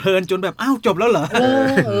ดูเพลินจนแบบอ้าวจบแล้วเหรอ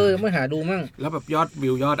ไม่หาดูมั่งแล้วแบบยอดวิ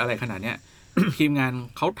วยอดอะไรขนาดเนี้ยทีมงาน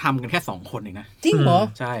เขาทำกันแค่2 คนเองนะจริงเหรอ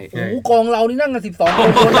ใช่โอ้กองเรานี่นั่งกัน12 คน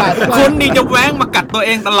คนนี่จะแว้งมากัดตัวเอ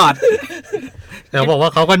งตลอดแต่บอกว่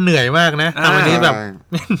าเขาก็เหนื่อยมากนะทำอันนี้แบบ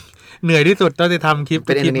เหนื่อยที่สุดต้องจะทำคลิปเ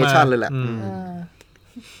ป็นแอนิเมชั่นเลยแหละ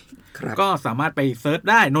ก็สามารถไปเซิร์ช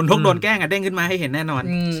ได้นนทกโดนแกล้งเด้งขึ้นมาให้เห็นแน่นอน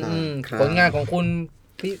ผลงานของคุณ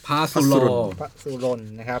พาสุรน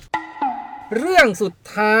นะครับเรื่องสุด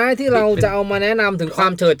ท้ายที่เราจะเอามาแนะนำถึงควา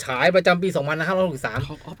มเฉิดฉายประจำปี 2563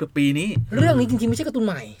 Talk of the ปีนี้เรื่องนี้จริงๆไม่ใช่การ์ตูน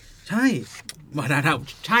ใหม่ใช่มาดา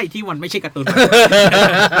ใช่ที่วันไม่ใช่การ์ตูน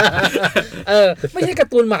ไม่ใช่กา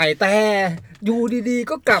ร์ตูนใหม่แต่อยู่ดีๆ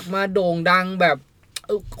ก็กลับมาโด่งดังแบบ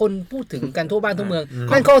คนพูดถึงกันทั่วบ้านทั่วเมือง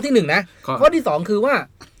นั่นข้อที่1นะข้อที่2คือว่า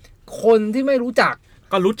คนที่ไม่รู้จัก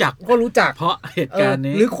ก็รู้จักเพราะเหตุการณ์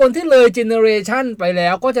นี้หรือคนที่เลยเจเนอเรชันไปแล้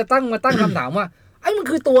วก็จะตั้งคำถามว่าไอ้มัน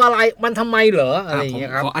คือตัวอะไรมันทำไมเหรออะไรอย่างเงี้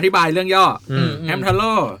ยครับขออธิบายเรื่องย่อแฮมทาโ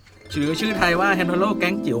ร่ชื่อไทยว่าแฮมทาโร่แก๊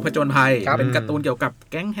งจิ๋วผจญภัยเป็นการ์ตูนเกี่ยวกับ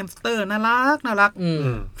แก๊งแฮมสเตอร์น่ารัก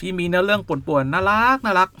ที่มีเนื้อเรื่องป่วนๆน่า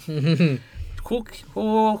รัก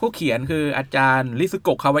คู่เขียนคืออาจารย์ริซุโก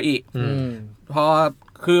ะคาวาอิพอ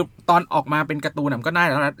คือตอนออกมาเป็นการ์ตูนก็ได้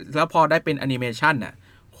แล้วพอได้เป็นแอนิเมชันน่ะ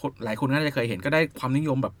หลายคนน่าจะเคยเห็นก็ได้ความนิย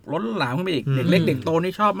มแบบล้นหลามขึ้นไปอีกเด็กเล็กเด็กโต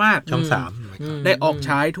นี่ชอบมากช่อง3ได้ออกฉ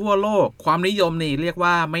ายทั่วโลกความนิยมนี่เรียก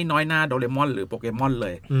ว่าไม่น้อยหน้าโดเรมอนหรือโปเกมอนเล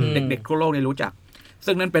ยเด็กๆทั่วโลกนี่รู้จัก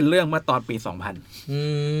ซึ่งนั่นเป็นเรื่องเมื่อตอนปี 2000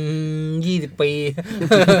 20 ปี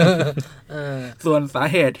ส่วนสา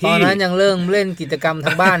เหตุที่ตอนนั้นยังเริ่มเล่นกิจกรรมท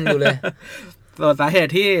างบ้านอยู่เลยส่วนสาเห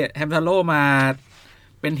ตุที่แฮมทาโร่มา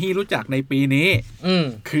เป็นที่รู้จักในปีนี้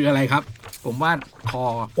คืออะไรครับผมว่า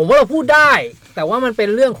เราพูดได้แต่ว่ามันเป็น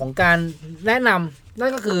เรื่องของการแนะนำนั่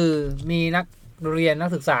นก็คือมีนักเรียนนัก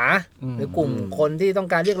ศึกษาหรือกลุ่มคนที่ต้อง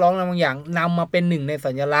การเรียกร้องอะไรบางอย่างนำมาเป็นหนึ่งใน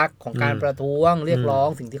สัญลักษณ์ของการประท้วงเรียกร้อง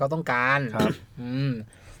สิ่งที่เขาต้องการ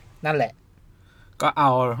นั่นแหละก็เอ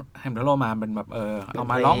าแฮมทาโร่มาเป็นแบบเอา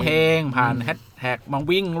มาร้องเพลงผ่านแฮชแท็กมา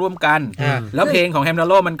วิ่งร่วมกันแล้วเพลงของแฮมทา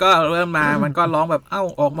โร่มันก็เริ่มมามันก็ร้องแบบ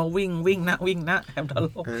ออกมาวิ่งนะแฮมทาโ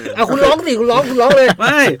ร่คุณร้องสิคุณร้องเลยไ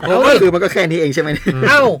ม่ก็คือมันก็แค่นี้เองใช่ไหม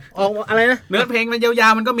ออกอะไรนะเนื้อเพลงมันยา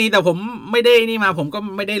วๆมันก็มีแต่ผมไม่ได้นี่มาผมก็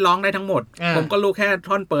ไม่ได้ร้องได้ทั้งหมดผมก็รู้แค่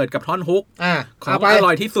ท่อนเปิดกับท่อนฮุกของอร่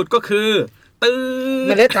อยที่สุดก็คือ ตื้อเ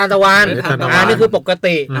มล็ดทานตะวันนี่คือปก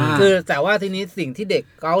ติ คือแต่ว่าทีนี้สิ่งที่เด็ก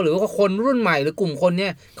เขาหรือว่าคนรุ่นใหม่หรือกลุ่มคนเนี่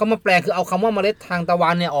ยเขามาแปลคือเอาคำว่าเมล็ดทานตะวั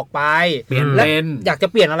นเนี่ยออกไปเปลี่ยนเป็นอยากจะ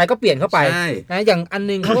เปลี่ยนอะไรก็เปลี่ยนเข้าไปนะอย่างอัน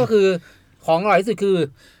นึงเขาก็คือของอร่อยที่สุดคือ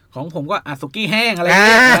ของผมก็สุกี้แห้งอะไร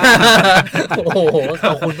โอ้โหข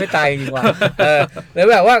อบคุณไม่ตายจริงว่ะหรือ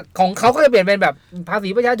แบบว่าของเขาก็จะเปลี่ยนเป็นแบบภาษี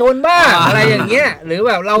ประชาชนบ้างอะไรอย่างเงี้ยหรือ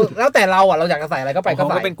แบบเราแล้วแต่เราอ่ะเราอยากจะใส่อะไรก็ไปก็ใ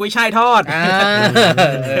ส่ก็เป็นกุ้ยช่ายทอด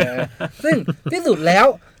ซึ่งที่สุดแล้ว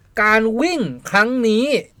การวิ่งครั้งนี้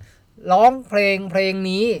ร้องเพลง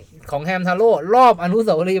นี้ของแฮมทาโร่รอบอนุส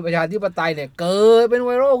าวรีย์ประชาธิปไตยเนี่ยเกิดเป็นไว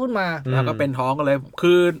รัลขึ้นมาแล้วก็เป็นท้องกันเลย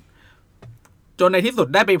คือจนในที่สุด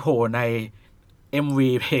ได้ไปโผล่ในMV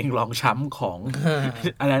เพลงลองช้ำของ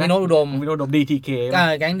อะไรนะโนอุดมDTK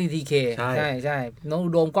แก๊ง DTK ใช่โนอุ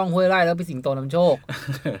ดมก้องห้วยไร่แล้วพี่สิงโตนำโชค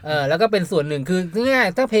แล้วก็เป็นส่วนหนึ่งคือง่าย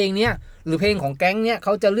ๆถ้าเพลงเนี้ยหรือเพลงของแก๊งเนี้ยเข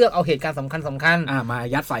าจะเลือกเอาเหตุการณ์สำคัญมา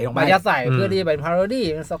ยัดใส่ลงไปมายัดใส่เพื่อที่จะเป็นพาโรดี้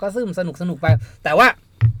เป็นซอกัสซึมสนุกไปแต่ว่า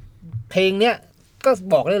เพลงเนี้ยก็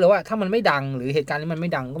บอกเลยว่าถ้ามันไม่ดังหรือเหตุการณ์นี้มันไม่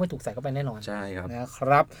ดังก็ไม่ถูกใส่เข้าไปแน่นอนใช่ครับนะค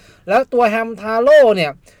รับแล้วตัวแฮมทาโร่เนี่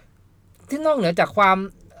ยที่นอกเหนือจากความ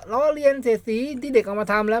ล้อเลียนเสียสีที่เด็กเอามา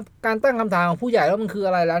ทำแล้วการตั้งคำถามของผู้ใหญ่แล้วมันคืออ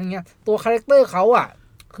ะไรแล้วเงี้ยตัวคาแรคเตอร์เขาอ่ะ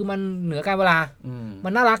คือมันเหนือการเวลามั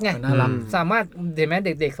นน่ารักไงสามารถเห็นไหมเ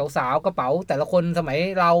ด็กๆสาวๆกระเป๋าแต่ละคนสมัย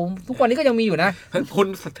เราทุกวันนี้ก็ยังมีอยู่นะคุณ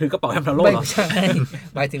ถือกระเป๋าแฮมทาโร่ไม่ใช่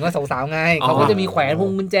หมายถึงว่าสาวๆไงเขาก็จะมีแขวนพว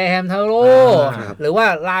งกุญแจแฮมทาโร่หรือว่า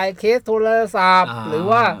ลายเคสโทรศัพท์หรือ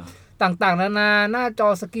ว่าต่างๆนานาหน้าจอ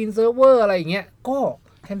สกรีนเซิร์ฟเวอร์อะไรอย่างเงี้ยก็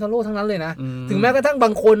แฮมทาโร่ทั้งนั้นเลยนะถึงแม้กระทั่งบา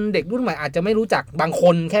งคนเด็กรุ่นใหม่อาจจะไม่รู้จักบางค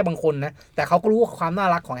นแค่บางคนนะแต่เขาก็รู้ว่าความน่า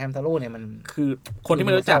รักของแฮมทาโร่เนี่ยมันคือคนที่ไ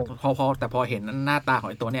ม่รู้จักพอเห็นหน้าตาของ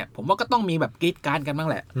ไอ้ตัวเนี่ยผมว่าก็ต้องมีแบบกรี๊ดกราร์ดกันบ้าง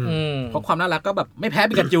แหละเพราะความน่ารักก็แบบไม่แพ้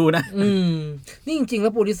ปิกาจูนะนี่จริงๆแล้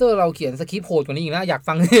วโปรดิวเซอร์เราเขียนสคริปต์โหดกว่านี้อีกนะอยาก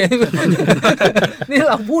ฟัง นี่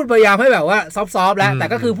เราพูดพยายามให้แบบว่าซอฟๆแล้วแต่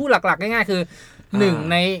ก็คือพูดหลักๆง่ายๆคือหนึ่ง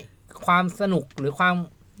ในความสนุกหรือความ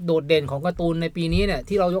โดดเด่นของการ์ตูนในปีนี้เนี่ย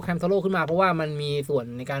ที่เรายกแฮมทาโร่ขึ้นมาเพราะว่ามันมีส่วน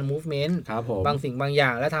ในการ movement บางสิ่งบางอย่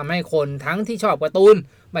างและทำให้คนทั้งที่ชอบการ์ตูน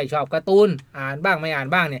ไม่ชอบการ์ตูนอ่านบ้างไม่อ่าน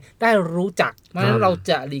บ้างเนี่ยได้รู้จักเพราะฉะนั้นเรา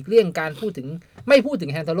จะหลีกเลี่ยงการพูดถึง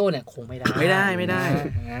แฮมทาโร่เนี่ยคงไม่ได้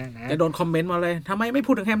จะโดนคอมเมนต์มาเลยทำไมไม่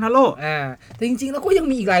พูดถึงแฮมทาโร่จริงๆแล้วก็ยัง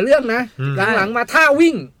มีอีกหลายเรื่องนะหลังๆมาท่า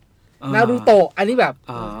วิ่งนารูโตะอันนี้แบบ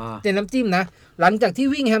เจนน้ำจิ้มนะหลังจากที่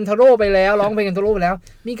วิ่งแฮมทาโร่ไปแล้วร้องเพลงแฮมทาโร่ไปแล้ว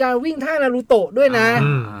มีการวิ่งท่านารูโตะด้วยนะ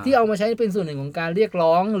ที่เอามาใช้เป็นส่วนหนึ่งของการเรียก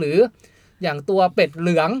ร้องหรืออย่างตัวเป็ดเห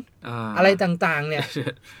ลืองอะไรต่างๆเนี่ย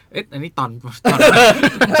อันนี้ต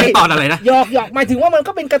อนอะไรนะหยอกหมายถึงว่ามัน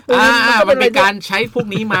ก็เป็นการ์ตูนมันเป็นการใช้พวก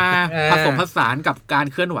นี้มาผสมผสานกับการ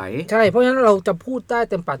เคลื่อนไหวใช่เพราะฉะนั้นเราจะพูดได้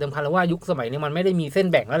เต็มปากเต็มคำแล้วว่ายุคสมัยนี้มันไม่ได้มีเส้น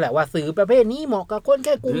แบ่งแล้วแหละว่าสื่อประเภทนี้เหมาะกับคนแ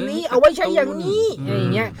ค่กลุ่มนี้เอาไว้ใช้อย่างนี้อย่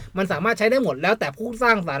างเงี้ยมันสามารถใช้ได้หมดแล้วแต่ผู้สร้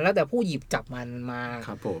างสรรค์แล้วแต่ผู้หยิบจับมันมา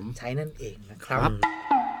ใช้นั่นเองนะครับ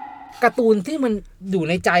การ์ตูนที่มันอยู่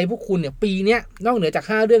ในใจพวกคุณเนี่ยปีนี้นอกเหนือจาก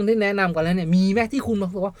5เรื่องที่แนะนำกันแล้วเนี่ยมีแม้ที่คุณบ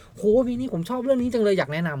อกว่าโหปีนี้ผมชอบเรื่องนี้จังเลยอยาก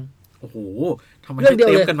แนะนำโอ้โหทำไมไม่เ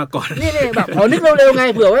ต็มกันมาก่อนนี่แบบขอนึกเร็วๆไง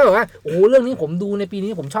เผื่อไว้แบบว่าโอ้โหเรื่องนี้ผมดูในปี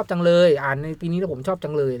นี้ผมชอบจังเลยอ่านในปีนี้แล้วผมชอบจั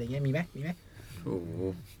งเลยอะไรเงี้ยมีไหมโอ้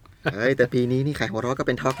แต่ปีนี้นี่ไข่หัวเราะก็เ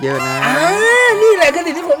ป็นท็อปเยอะนะนี่แหละคือ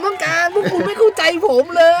สิ่งที่ผมต้องการพวกคุณไม่เข้าใจผม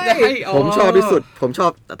เลยผมชอบที่สุดผมชอ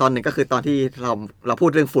บตอนหนึ่งก็คือตอนที่เราพูด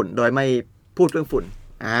เรื่องฝุ่นโดยไม่พูดเรื่องฝุ่น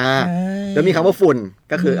แล้วมีคำว่าฝุ่น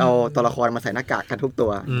ก็คือเอาตัวละครมาใส่หน้ากากกันทุกตั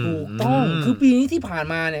วถูกต้องคือปีนี้ที่ผ่าน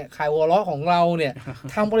มาเนี่ยขายหัวเราะของเราเนี่ย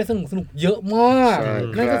ทำอะไรสนุกเยอะมาก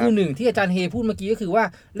นั่นก็คือหนึ่งที่อาจารย์เฮพูดเมื่อกี้ก็คือว่า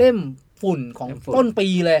เล่มฝุ่นของต้นปี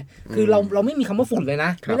เลยคือเราไม่มีคำว่าฝุ่นเลยน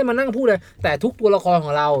ะไม่ได้มานั่งพูดเลยแต่ทุกตัวละครข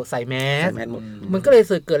องเราใส่แมสมันก็เลย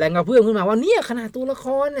เกิดแรงกระเพื่อมขึ้นมาว่าเนี่ยขนาดตัวละค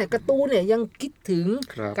รเนี่ยการ์ตูนเนี่ยยังคิดถึง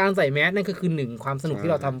การใส่แมสนั่นก็คือหนึ่งความสนุก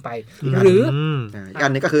ที่เราทำไปหรืออั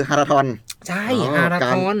นนี้ก็คือฮาราธอนใช่ฮารา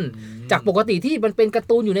ธอนจากปกติที่มันเป็นการ์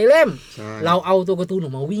ตูนอยู่ในเล่มเราเอาตัวการ์ตูนอ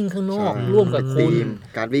อกมาวิ่งข้างนอกร่วมกับคุณ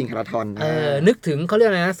การวิ่งฮาราธอนนึกถึงเขาเรียก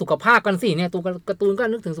อะไรนะสุขภาพกันสิเนี่ยตัวการ์ตูนก็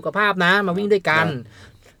นึกถึงสุขภาพนะมาวิ่งด้วยกัน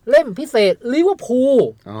เล่มพิเศษลิเวอร์พูล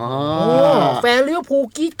แฟนลิเวอร์พูล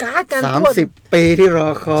กรี๊ดกราดกัน30 ปีที่รอ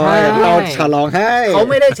คอยเราฉลองให้เขา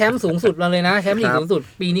ไม่ได้แชมป์สูงสุดเลยนะแชมป์ลีกสูงสุด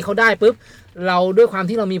ปีนี้เขาได้ปุ๊บเราด้วยความ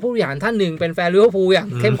ที่เรามีผู้บริหารท่านหนึ่งเป็นแฟนลิเวอร์พูลอย่าง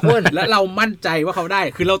เข้มข้นและเรามั่นใจว่าเขาได้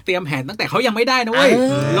คือเราเตรียมแผนตั้งแต่เขายังไม่ได้นะเว้ย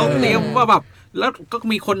เราเตรียมว่าแบบแล้วก็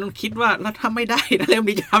มีคนคิดว่าแล้วถ้าไม่ได้เล่ม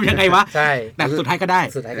นี้จะทำยังไงวะใช่แต่สุดท้ายก็ได้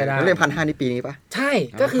เล่ม1,500นี่ปีนี้ปะใช่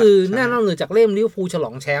ก็คือแน่นอนเลยจากเล่มลิเวอร์พูลฉล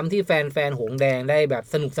องแชมป์ที่แฟนหงแดงได้แบบ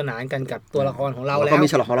สนุกสนานกันกับตัวละครของเราแล้วก็มี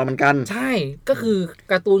ฉลองของเราเหมือนกันใช่ก็คือ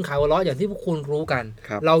การ์ตูนขายหัวเราะอย่างที่พวกคุณรู้กัน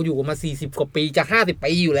เราอยู่มา40 กว่าปีจะ50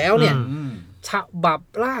 ปีอยู่แล้วเนี่ยฉบับ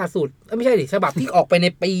ล่าสุด ไม่ใช่ดิฉบับที่ออกไปใน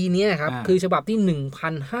ปีนี้ครับคือฉบับที่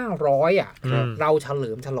 1,500 อ่ะเราเฉ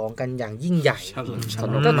ลิมฉลองกันอย่างยิ่งใหญ่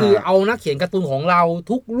ก็คือเอานักเขียนการ์ตูนของเรา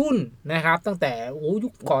ทุกรุ่นนะครับตั้งแต่ยุ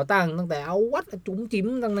คก่อตั้งตั้งแต่เอาวัดจุ๋มจิ๋ม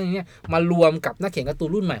ตั้งแต่เนี้ยมารวมกับนักเขียนการ์ตูน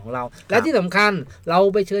รุ่นใหม่ของเราและที่สำคัญเรา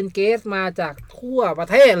ไปเชิญเกสมาจากทั่วประ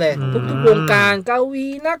เทศเลยทุกวงการกวี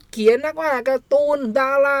นักเขียนนักวาดการ์ตูนดา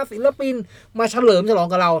ราศิลปินมาเฉลิมฉลอง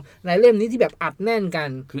กับเราในเล่มนี้ที่แบบอัดแน่นกัน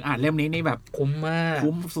คืออ่านเล่มนี้นี่แบบคุ้มมาก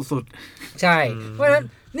คุ้มสุดๆใช่เพราะฉะนั้น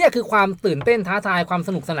เนี่ยคือความตื่นเต้นท้าทายความส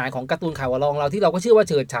นุกสนานของการ์ตูนข่าววอลองเราที่เราก็เชื่อว่า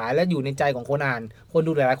เฉิดฉายและอยู่ในใจของคนอ่านคน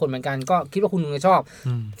ดูหลายๆคนเหมือนกันก็คิดว่าคุณจะชอบ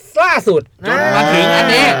ล่าสุดมาถึงอัน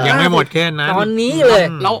นี้ยังไม่หมดแค่นั้นตอนนี้เลย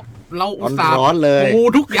เราอุตส่าห์ร้อนเลยดู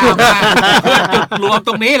ทุกอย่างมาเพื่อจุดรวมต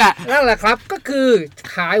รงนี้แหละนั่นแหละครับก็คือ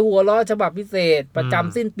ขายหัวล้อฉบับพิเศษประจ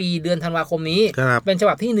ำสิ้นปีเดือนธันวาคมนี้เป็นฉ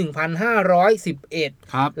บับที่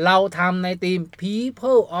 1,511 ครับเราทำในธีม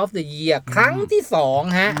People of the Year ครั้งที่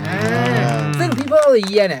2ฮะซึ่ง People of the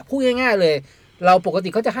Year เนี่ยพูดง่ายๆเลยเราปกติ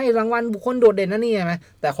เขาจะให้รางวัลบุคคลโดดเด่นนั่นนี่ใช่ไหม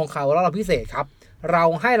แต่ของเขาเราพิเศษครับเรา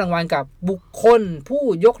ให้รางวัลกับบุคคลผู้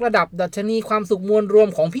ยกระดับดัชนีความสุขมวลรวม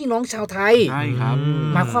ของพี่น้องชาวไทยใช่ครับ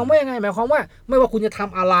หมายความว่ายังไงหมายความว่าไม่ว่าคุณจะท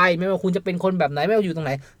ำอะไรไม่ว่าคุณจะเป็นคนแบบไหนไม่ว่าอยู่ตรงไห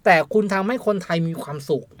นแต่คุณทำให้คนไทยมีความ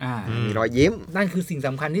สุขมีรอยยิ้มนั่นคือสิ่งส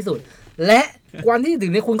ำคัญที่สุดและวันที่ถึ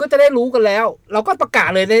งนี้คุณก็จะได้รู้กันแล้วเราก็ประกาศ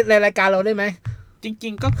เลยในรายการเราได้ไหมจริ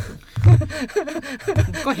งๆ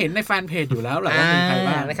ก็เห็นในแฟนเพจอยู่แล้วแหละว่าเป็นใคร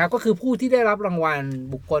บ้างนะครับก็คือผู้ที่ได้รับรางวัล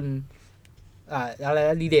บุคคลอะไร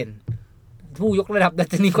ดีเด่นผู้ยกระดับดั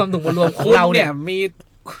ชนีความสุขมวลรวมของเราเนี่ยมี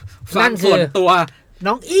นั่นส่วนตัว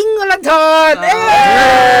น้องอิงอรัญชร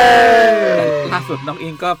ล่าสุดน้องอิ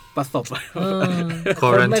งก็ประสบควอ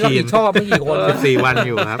รันทีนชอบไม่กี่คน14 วันอ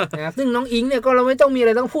ยู่ครับซึ่งน้องอิงเนี่ยก็เราไม่ต้องมีอะไ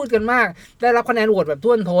รต้องพูดกันมากได้รับคะแนนโหวตแบบ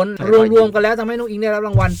ท่วมท้นรวมๆกันแล้วทำให้น้องอิงได้รับร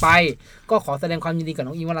างวัลไปก็ขอแสดงความยินดีกับ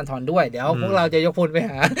น้องอิงวรัญชรด้วยเดี๋ยวพวกเราจะยกพลไปห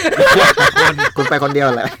าคุณไปคนเดียว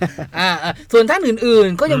แหละส่วนท่านอื่น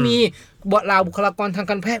ๆก็ยังมีบุคลากรทาง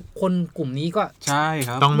การแพทย์คนกลุ่มนี้ก็ใช่ค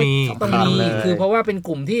รับต้องมีคือเพราะว่าเป็นก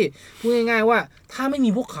ลุ่มที่พูดง่ายๆว่าถ้าไม่มี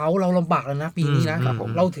พวกเขาเราลำบากแล้วนะปีนี้นะ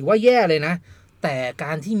เราถือว่าแย่เลยนะแต่ก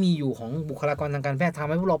ารที่มีอยู่ของบุคลากรทางการแพทย์ทำ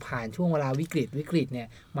ให้พวกเราผ่านช่วงเวลาวิกฤตเนี่ย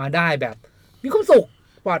มาได้แบบมีความสุข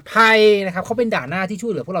ปลอดภัยนะครับเขาเป็นด่านหน้าที่ช่ว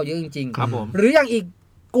ยเหลือพวกเราเยอะจริงๆหรืออย่างอีก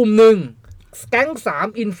กลุ่มหนึ่งแก๊ง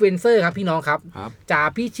3อินฟลูเอนเซอร์ครับพี่น้องครับจ่า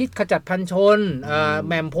พิชิตขจัดพันชนแ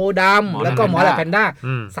หม่มโพดำแล้วก็หมอแหลมแพนด้า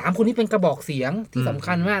3คนนี้เป็นกระบอกเสียงที่สำ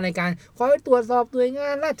คัญมากในการคอยตรวจสอบหน่วยงา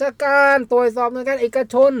นราชการตรวจสอบหน่วยงานเอก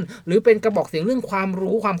ชนหรือเป็นกระบอกเสียงเรื่องความ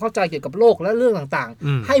รู้ความเข้าใจเกี่ยวกับโลกและเรื่องต่าง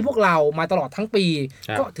ๆให้พวกเรามาตลอดทั้งปี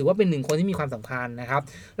ก็ถือว่าเป็นหนึ่งคนที่มีความสำคัญนะครับ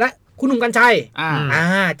และคุณหนุ่มกรรชัย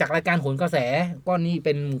จากรายการโหนกระแสก็นี่เ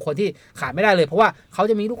ป็นคนที่ขาดไม่ได้เลยเพราะว่าเขา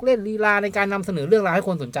จะมีลูกเล่นลีลาในการนำเสนอเรื่องราวให้ค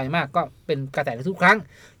นสนใจมากก็เป็นกระแสในทุกครั้ง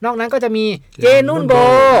นอกนั้นก็จะมีเจนุ่นโบ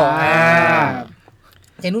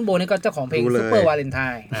เจนุ่นโบนี่ก็เจ้าของเพลงซุปเปอร์วาเลนไท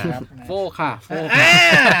น์นะครับโฟค่ะ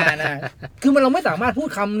คือมันเราไม่สามารถพูด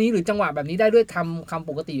คำนี้หรือจังหวะแบบนี้ได้ด้วยคำ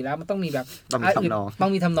ปกติแล้วมันต้องมีแบบต้อ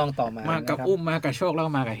งมีทำนองต่อมากับอุ้มมากับโชคแล้ว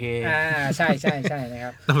มากับเฮใช่นะค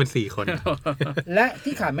รับต้องเป็น4 คนและ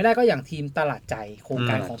ที่ขาดไม่ได้ก็อย่างทีมตลาดใจโครง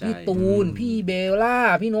การของพี่ตูนพี่เบลล่า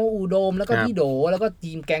พี่โนอุดมแล้วก็พี่โดแล้วก็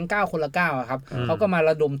ทีมแก๊ง9 คนละ 9ครับเขาก็มา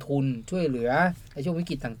ระดมทุนช่วยเหลือในช่วงวิ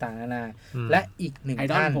กฤตต่างๆนานาและอีก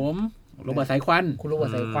1ท่านโรเบิร์ตสายควันคุณโรเบิร์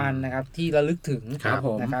ตสายควันนะครับที่ระลึกถึง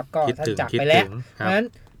นะครับก็ท่านจากไปแล้วเพราะฉะนั้น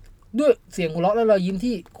ด้วยเสียงหัวเราะและรอยยิ้ม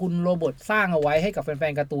ที่คุณโรเบิร์ตสร้างเอาไว้ให้กับแฟ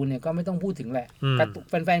นๆการ์ตูนเนี่ยก็ไม่ต้องพูดถึงแหละ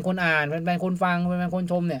แฟนๆคนอ่านแฟนๆคนฟังแฟนๆคน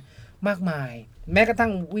ชมเนี่ยมากมายแม้กระทั่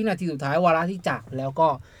งวินาทีสุดท้ายวาระที่จากแล้วก็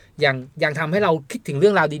ยังทำให้เราคิดถึงเรื่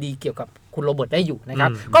องราวดีๆเกี่ยวกับคุณโรเบิร์ตได้อยู่นะครับ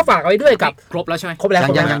ก็ฝากไว้ด้วยกับครบแล้วใช่ไหมครบแล้ว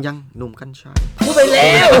ยังหนุ่มกัญชัยพูดไปแ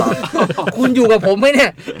ล้วคุณอยู่กับผมไหมเนี่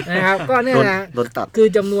ยนะครับก็เนี่ยนะคือ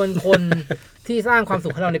จำนวนคนที่สร้างความสุ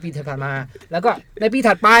ขให้เราในปีถัดมาแล้วก็ในปี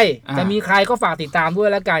ถัดไปจะมีใครก็ฝากติดตามด้วย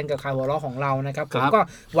และกันกับข่าวหัวเราะของเรานะครับผมก็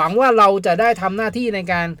หวังว่าเราจะได้ทำหน้าที่ใน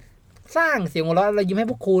การสร้างเสียงหัวเราะและยิ้มให้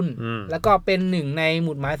พวกคุณแล้วก็เป็นหนึ่งในห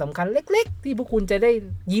มุดหมายสำคัญเล็กๆที่พวกคุณจะได้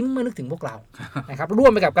ยิ้มเมื่อนึกถึงพวกเรานะครับร่ว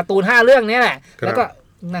มไปกับการ์ตูน5 เรื่องนี้แหละแล้วก็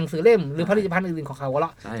หนังสือเล่มหรือผลิตภัณฑ์อื่นๆของข่าวหัวเรา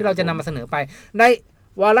ะที่เราจะนำมาเสนอไปใน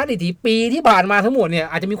วาระดิถีปีที่ผ่านมาทั้งหมดเนี่ย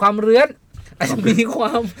อาจจะมีความเรื้อนอาจจะมีค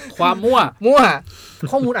วามมั่ว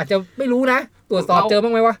ข้อมูลอาจจะไม่รู้นะตรวจสอบเจอบ้า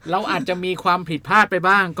งไหมวะเราอาจจะมีความผิดพลาดไป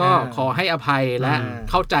บ้างก็ขอให้อภัยและ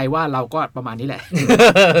เข้าใจว่าเราก็ประมาณนี้แหละ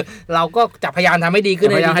เราก็จะพยายามทำให้ดีขึ้น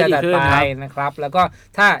ในปีต่อไปนะครับแล้วก็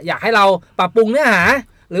ถ้าอยากให้เราปรับปรุงเนื้อหา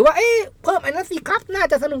หรือว่าเพิ่มอันนั้นสิครับน่า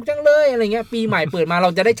จะสนุกจังเลยอะไรเงี้ยปีใหม่เปิดมาเรา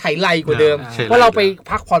จะได้ไฉไลกว่าเดิมเพราะเราไป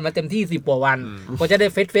พักผ่อนมาเต็มที่10 กว่าวันก็จะได้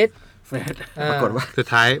เฟส ปรากฏว่า สุด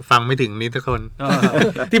ท้ายฟังไม่ถึงนี้ทุกคน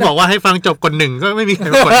ที่บอกว่าให้ฟังจบกดหนึ่งก็ไม่มีใคร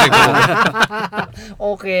กดหนึ่ง โอ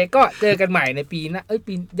เคก็เจอกันใหม่ในปีหน้า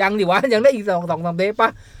ปียังดิวะยังได้อีก2-3 เทปปะ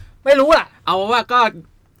ไม่รู้ล่ะเอาว่าก็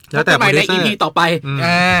แล้วแต่ ใหม่ใน EP ต่อไป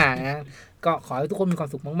ก็ขอให้ทุกคนมีความ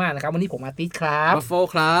สุขมากๆนะครับวันนี้ผมอาร์ติสครับบัฟโฟ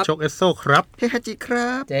ครับโชคเอสโซครับเฮฮาจิครั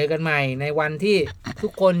บเจอกันใหม่ในวันที่ทุ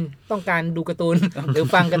กคนต้องการดูการ์ตูน หรือ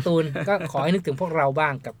ฟังการ์ตูนก็ขอให้นึกถึงพวกเราบ้า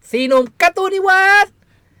งกับ4 หนุ่มการ์ตูนนิวัฒน์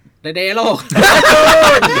เดโลก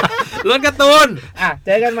ล้วนการ์ตูนเจ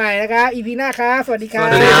อกันใหม่นะครับ EP หน้าครับสวัสดีครับ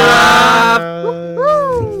สวัสดีครับ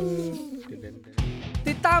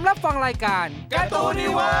ติดตามรับฟังรายการการ์ตูนนิ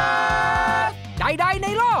วัฒน์ใดๆใน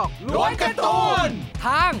โลกล้วนการ์ตูนท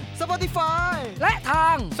าง Spotify และทา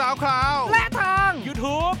ง SoundCloud และทาง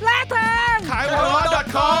YouTube และทาง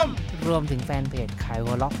kaiwalot.com รวมถึงแฟนเพจ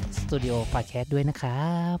Kaiwalot Studio Podcast ด้วยนะค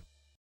รับ